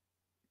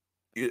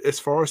 as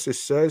far as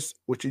success,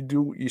 what you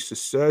do with your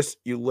success,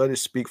 you let it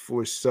speak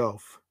for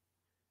itself.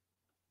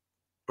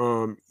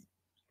 Um,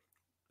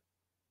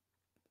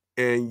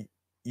 and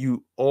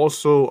you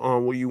also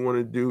what you want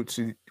to do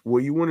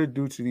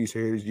to these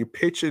haters, you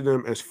picture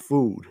them as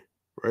food,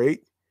 right?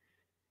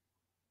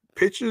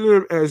 Picture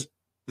them as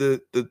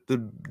the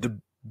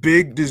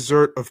big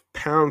dessert of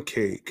pound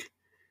cake.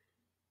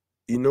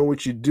 You know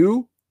what you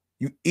do?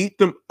 You eat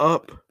them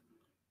up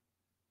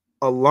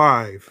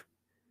alive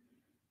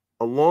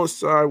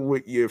alongside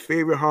with your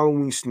favorite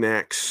Halloween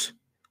snacks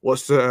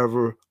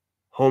whatsoever,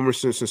 Homer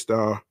Simpson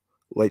style,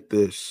 like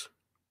this.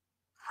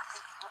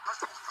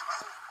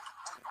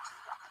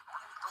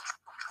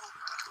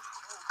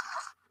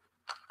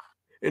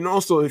 And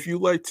also, if you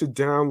like to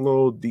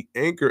download the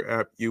Anchor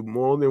app, you're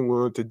more than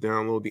willing to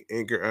download the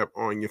Anchor app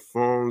on your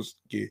phones,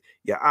 your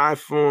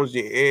iPhones,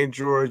 your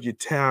Androids, your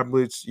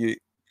tablets, your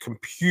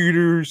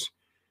computers,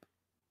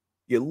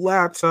 your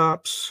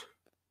laptops,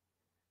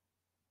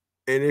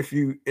 And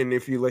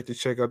if you like to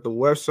check out the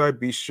website,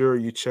 be sure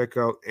you check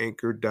out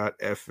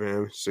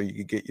anchor.fm so you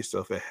can get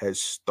yourself a head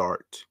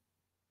start.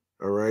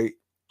 All right.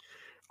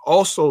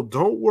 Also,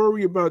 don't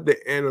worry about the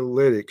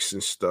analytics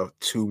and stuff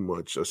too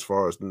much as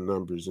far as the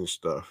numbers and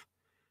stuff.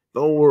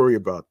 Don't worry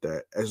about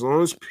that. As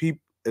long as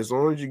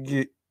you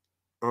get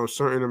a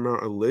certain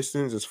amount of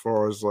listens, as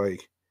far as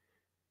like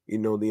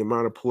the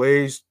amount of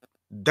plays,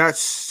 that's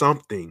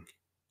something.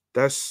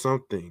 That's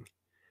something.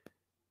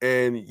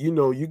 And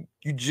you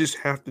just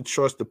have to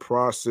trust the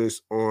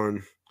process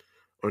on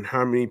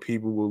how many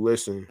people will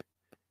listen.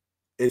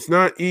 It's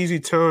not easy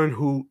telling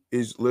who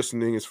is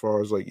listening as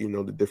far as like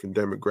the different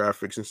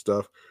demographics and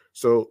stuff.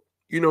 So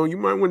you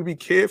might want to be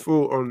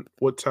careful on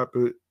what type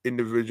of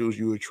individuals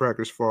you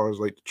attract as far as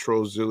like the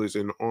trollzillas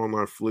and the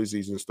online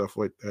flizzies and stuff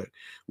like that,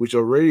 which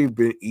already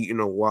been eaten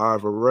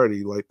alive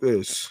already like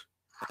this.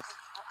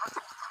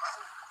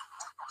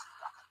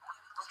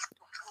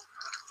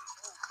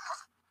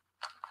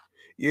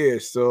 Yeah,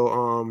 so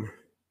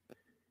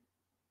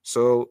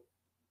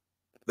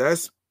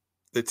that's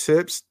the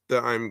tips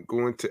that I'm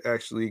going to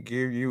actually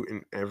give you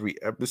in every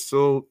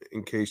episode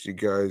in case you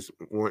guys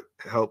want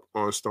help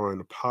on starting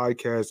the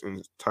podcast and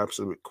the types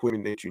of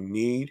equipment that you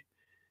need.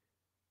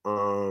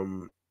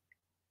 Um,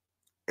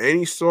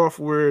 any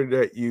software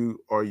that you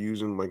are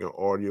using, like an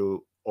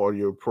audio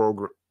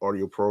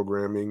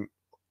programming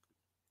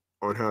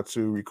on how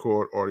to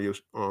record audio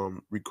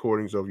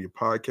recordings of your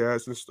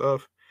podcast and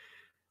stuff.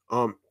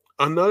 Um,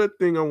 Another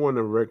thing I want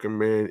to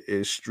recommend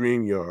is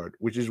StreamYard,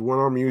 which is what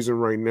I'm using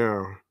right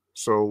now.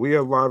 So we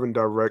are live and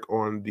direct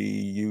on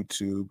the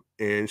YouTube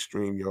and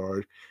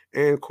StreamYard.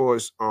 And of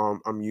course,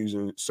 I'm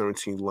using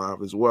 17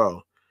 Live as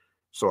well.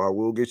 So I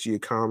will get you your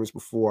comments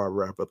before I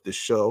wrap up the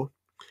show.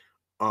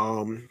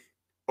 Um,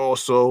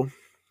 also,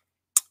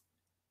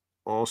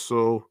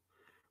 also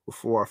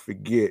before I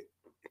forget,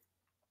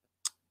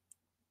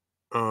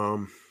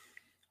 um,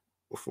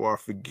 before I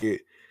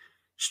forget,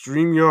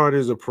 StreamYard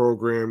is a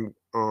program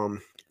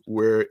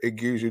where it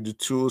gives you the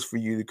tools for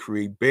you to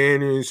create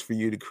banners, for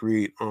you to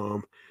create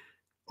of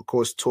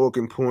course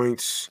talking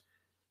points,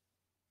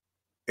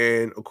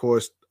 and of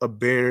course a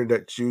banner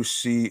that you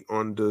see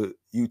on the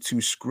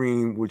YouTube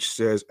screen which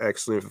says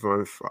excellent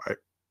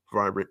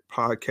vibrant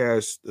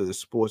podcast, the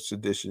sports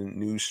edition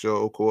news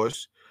show, of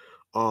course.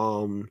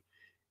 Um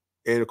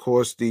and of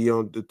course the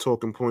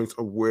talking points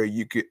of where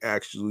you could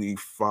actually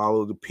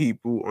follow the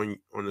people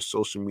on the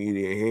social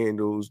media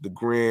handles, the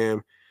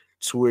gram,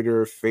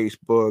 Twitter,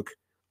 Facebook,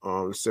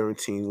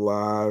 17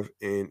 live,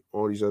 and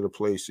all these other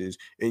places.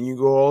 And you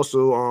go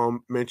also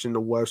mention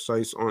the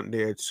websites on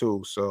there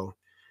too. So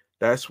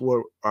that's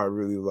what I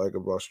really like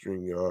about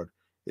StreamYard,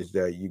 is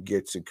that you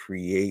get to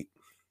create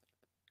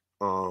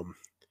um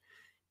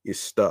your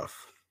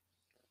stuff.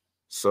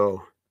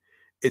 So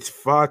it's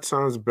 5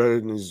 times better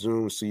than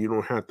Zoom, so you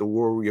don't have to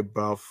worry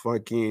about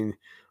fucking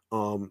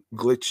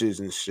glitches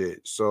and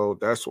shit. So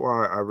that's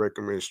why I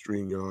recommend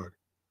StreamYard.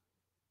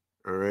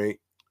 All right.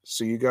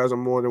 So you guys are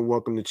more than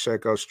welcome to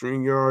check out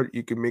StreamYard.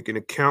 You can make an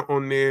account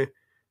on there.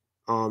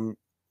 Um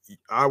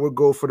I would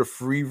go for the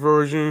free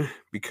version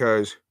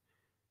because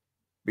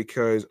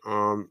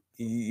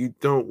you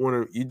don't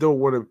want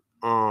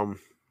to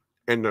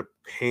end up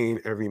paying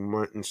every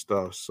month and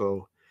stuff.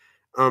 So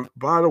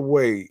by the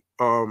way,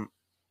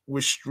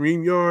 with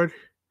StreamYard,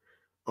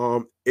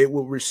 it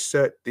will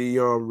reset the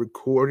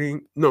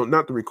recording. No,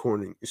 not the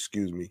recording,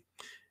 excuse me.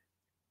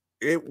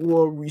 It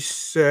will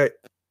reset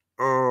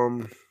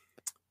um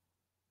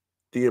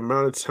the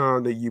amount of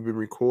time that you've been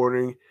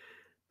recording.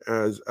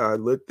 As I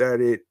looked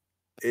at it,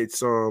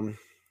 it's um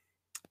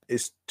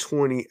it's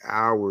 20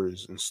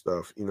 hours and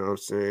stuff. You know what I'm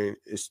saying?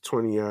 It's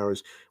 20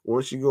 hours.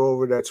 Once you go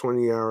over that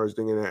 20 hours,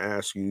 they're gonna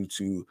ask you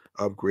to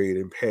upgrade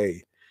and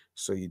pay.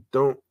 So you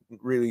don't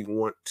really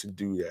want to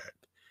do that.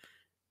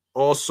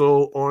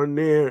 Also on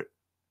there,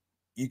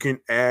 you can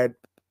add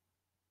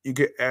you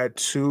can add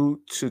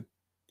two to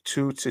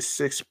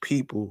six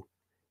people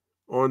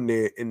on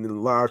there in the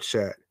live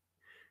chat.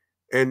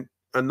 And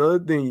another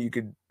thing you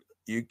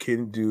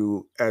can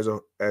do as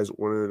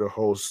one of the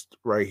hosts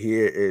right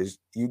here is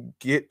you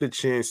get the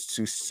chance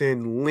to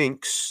send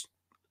links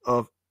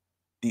of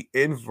the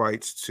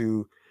invites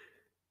to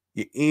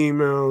your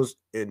emails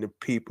and the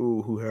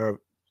people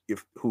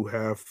who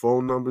have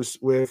phone numbers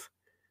with.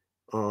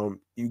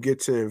 You get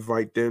to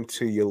invite them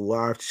to your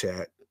live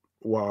chat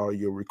while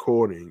you're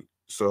recording.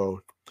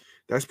 So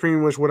that's pretty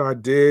much what I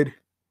did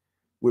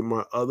with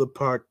my other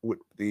with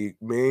the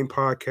main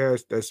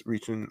podcast that's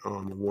reaching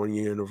 1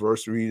 year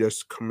anniversary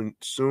that's coming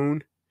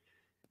soon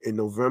in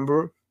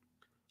November.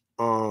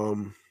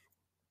 Um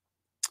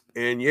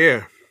and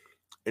yeah,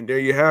 and there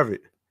you have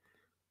it.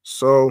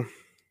 So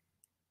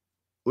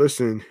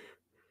listen,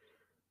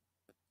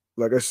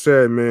 like I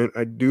said, man,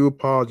 I do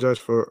apologize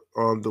for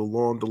the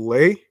long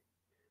delay,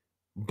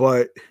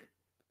 but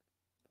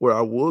what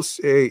I will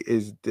say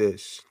is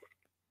this: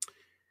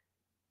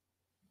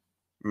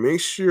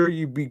 make sure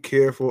you be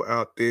careful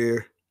out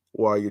there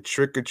while you're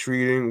trick or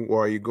treating,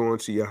 while you're going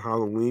to your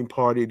Halloween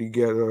party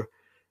together,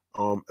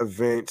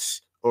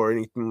 events. or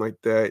anything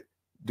like that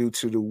due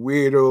to the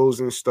weirdos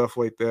and stuff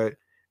like that.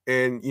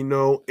 And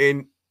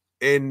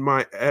in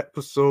my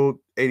episode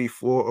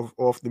 84 of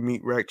Off the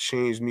Meat Rack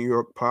Change New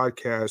York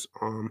podcast,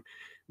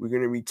 we're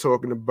gonna be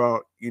talking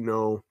about,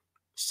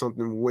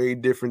 something way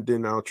different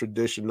than our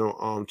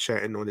traditional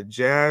chatting on the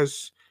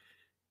jazz.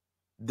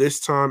 This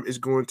time is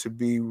going to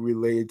be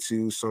related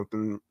to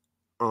something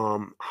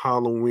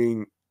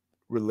Halloween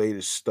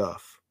related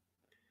stuff.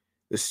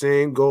 The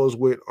same goes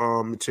with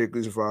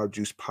Meticulous Vibe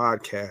Juice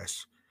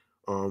podcast.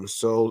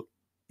 So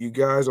you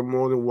guys are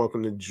more than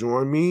welcome to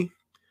join me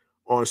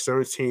on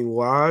 17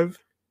 Live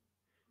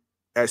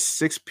at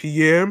 6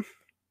 p.m.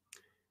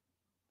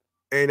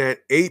 and at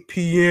 8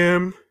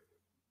 p.m.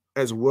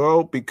 as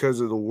well, because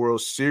of the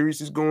World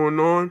Series is going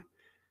on.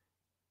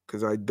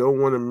 Because I don't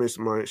want to miss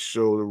my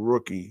show, The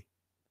Rookie.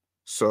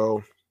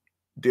 So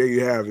there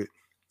you have it.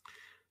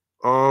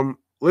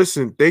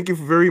 Listen, thank you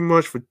very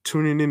much for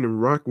tuning in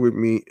and rocking with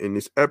me in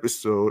this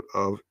episode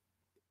of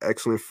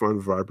Excellent Fun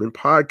Vibrant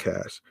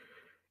Podcast.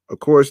 Of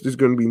course, there's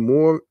going to be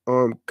more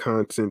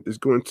content. There's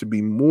going to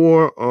be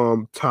more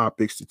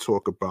topics to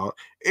talk about,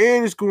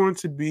 and it's going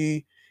to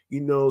be,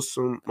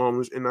 some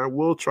moments. And I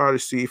will try to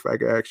see if I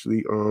can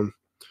actually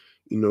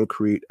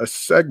create a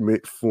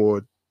segment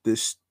for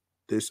this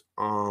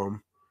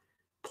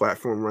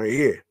platform right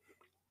here.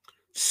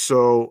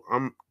 So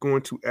I'm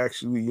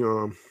actually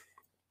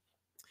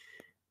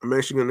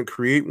going to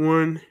create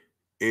one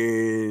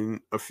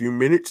in a few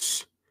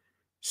minutes.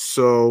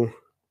 So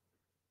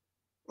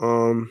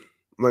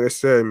like I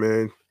said,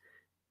 man,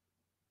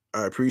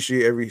 I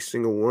appreciate every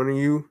single one of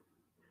you.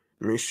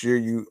 Make sure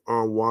you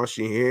wash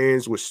your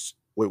hands with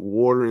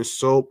water and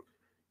soap,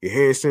 your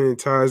hand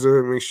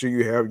sanitizer. Make sure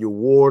you have your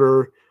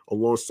water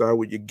alongside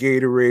with your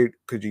Gatorade,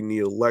 because you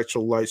need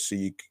electrolytes so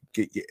you can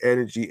get your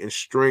energy and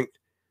strength.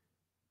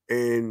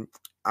 And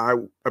I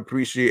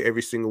appreciate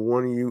every single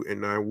one of you,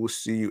 and I will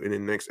see you in the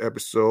next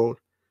episode.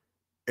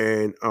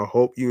 And I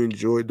hope you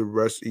enjoyed the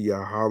rest of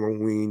your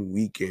Halloween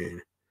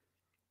weekend.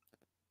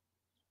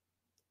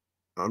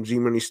 I'm G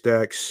Money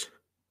Stacks.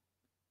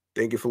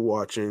 Thank you for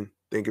watching.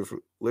 Thank you for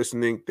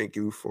listening. Thank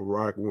you for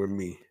rocking with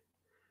me.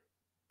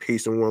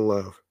 Peace and one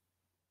love.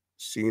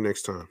 See you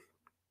next time.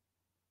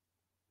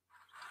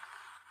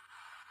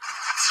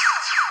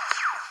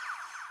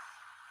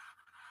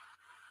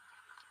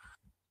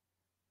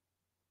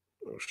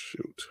 Oh,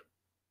 shoot.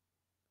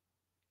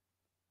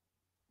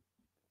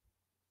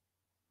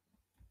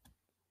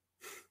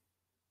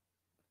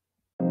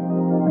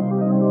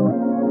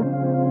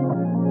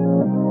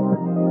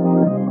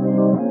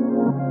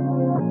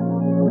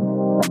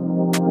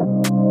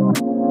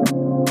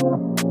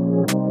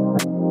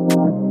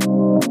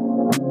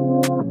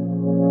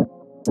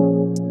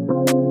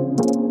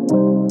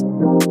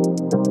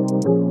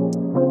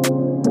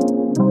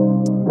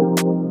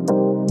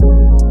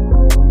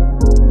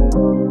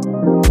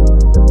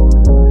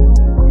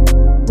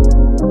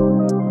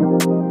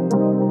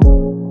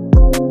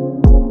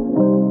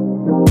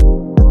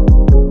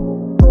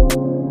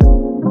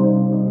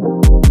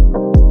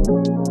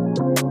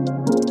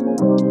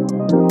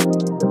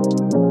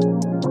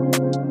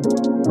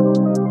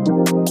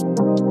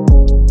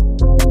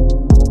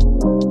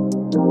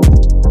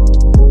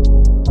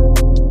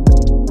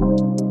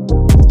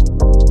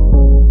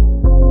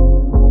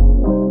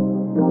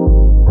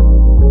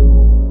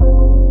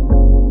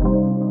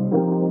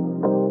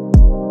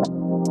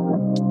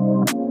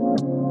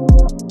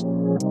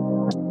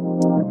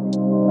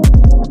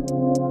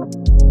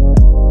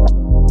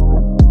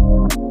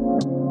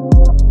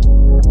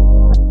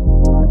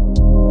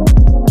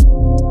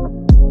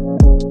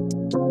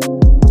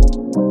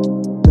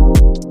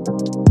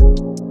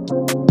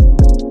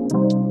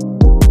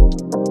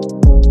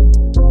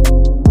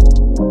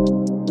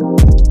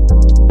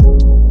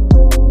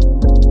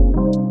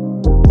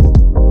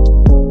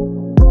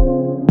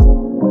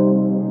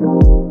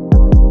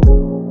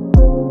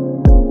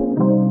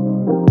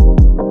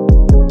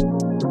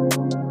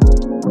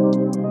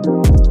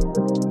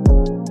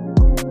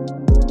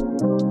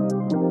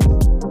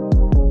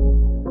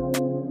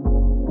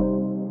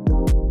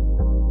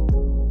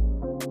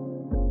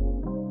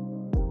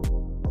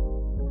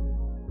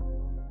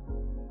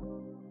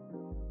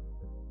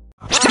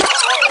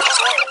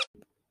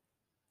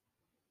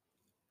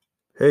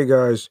 Hey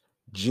guys,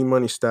 G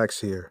Money Stacks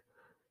here.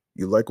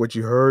 You like what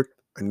you heard?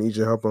 I need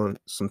your help on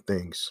some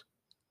things.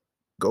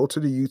 Go to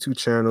the YouTube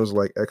channels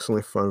like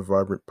Excellent Fun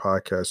Vibrant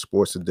Podcast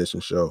Sports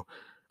Edition Show,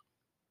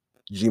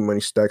 G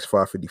Money Stacks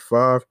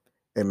 555,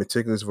 and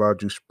Meticulous Vibe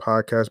Juice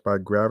Podcast by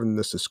grabbing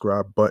the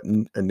subscribe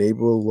button,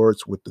 enable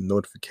alerts with the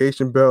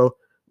notification bell,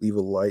 leave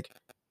a like,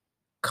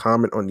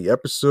 comment on the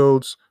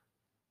episodes,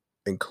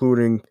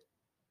 including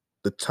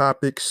the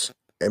topics,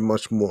 and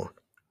much more.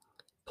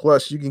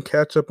 Plus, you can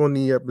catch up on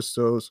the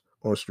episodes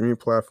on streaming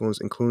platforms,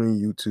 including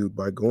YouTube,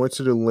 by going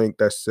to the link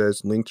that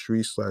says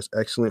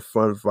Linktree/Excellent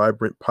Fun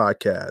Vibrant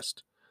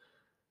Podcast.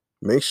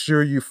 Make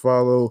sure you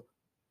follow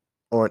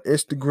on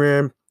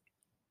Instagram,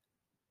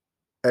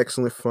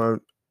 Excellent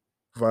Fun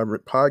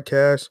Vibrant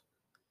Podcast,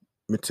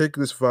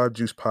 Meticulous Vibe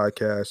Juice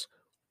Podcast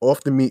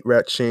Off the Meat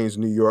Rat Chains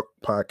New York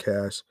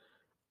podcast,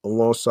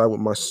 alongside with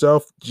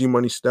myself, G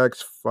Money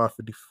Stacks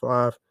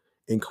 555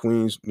 in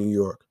Queens, New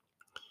York.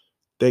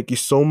 Thank you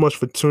so much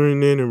for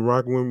tuning in and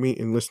rocking with me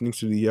and listening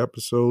to the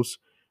episodes.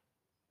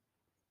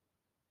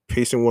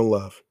 Peace and one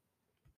love.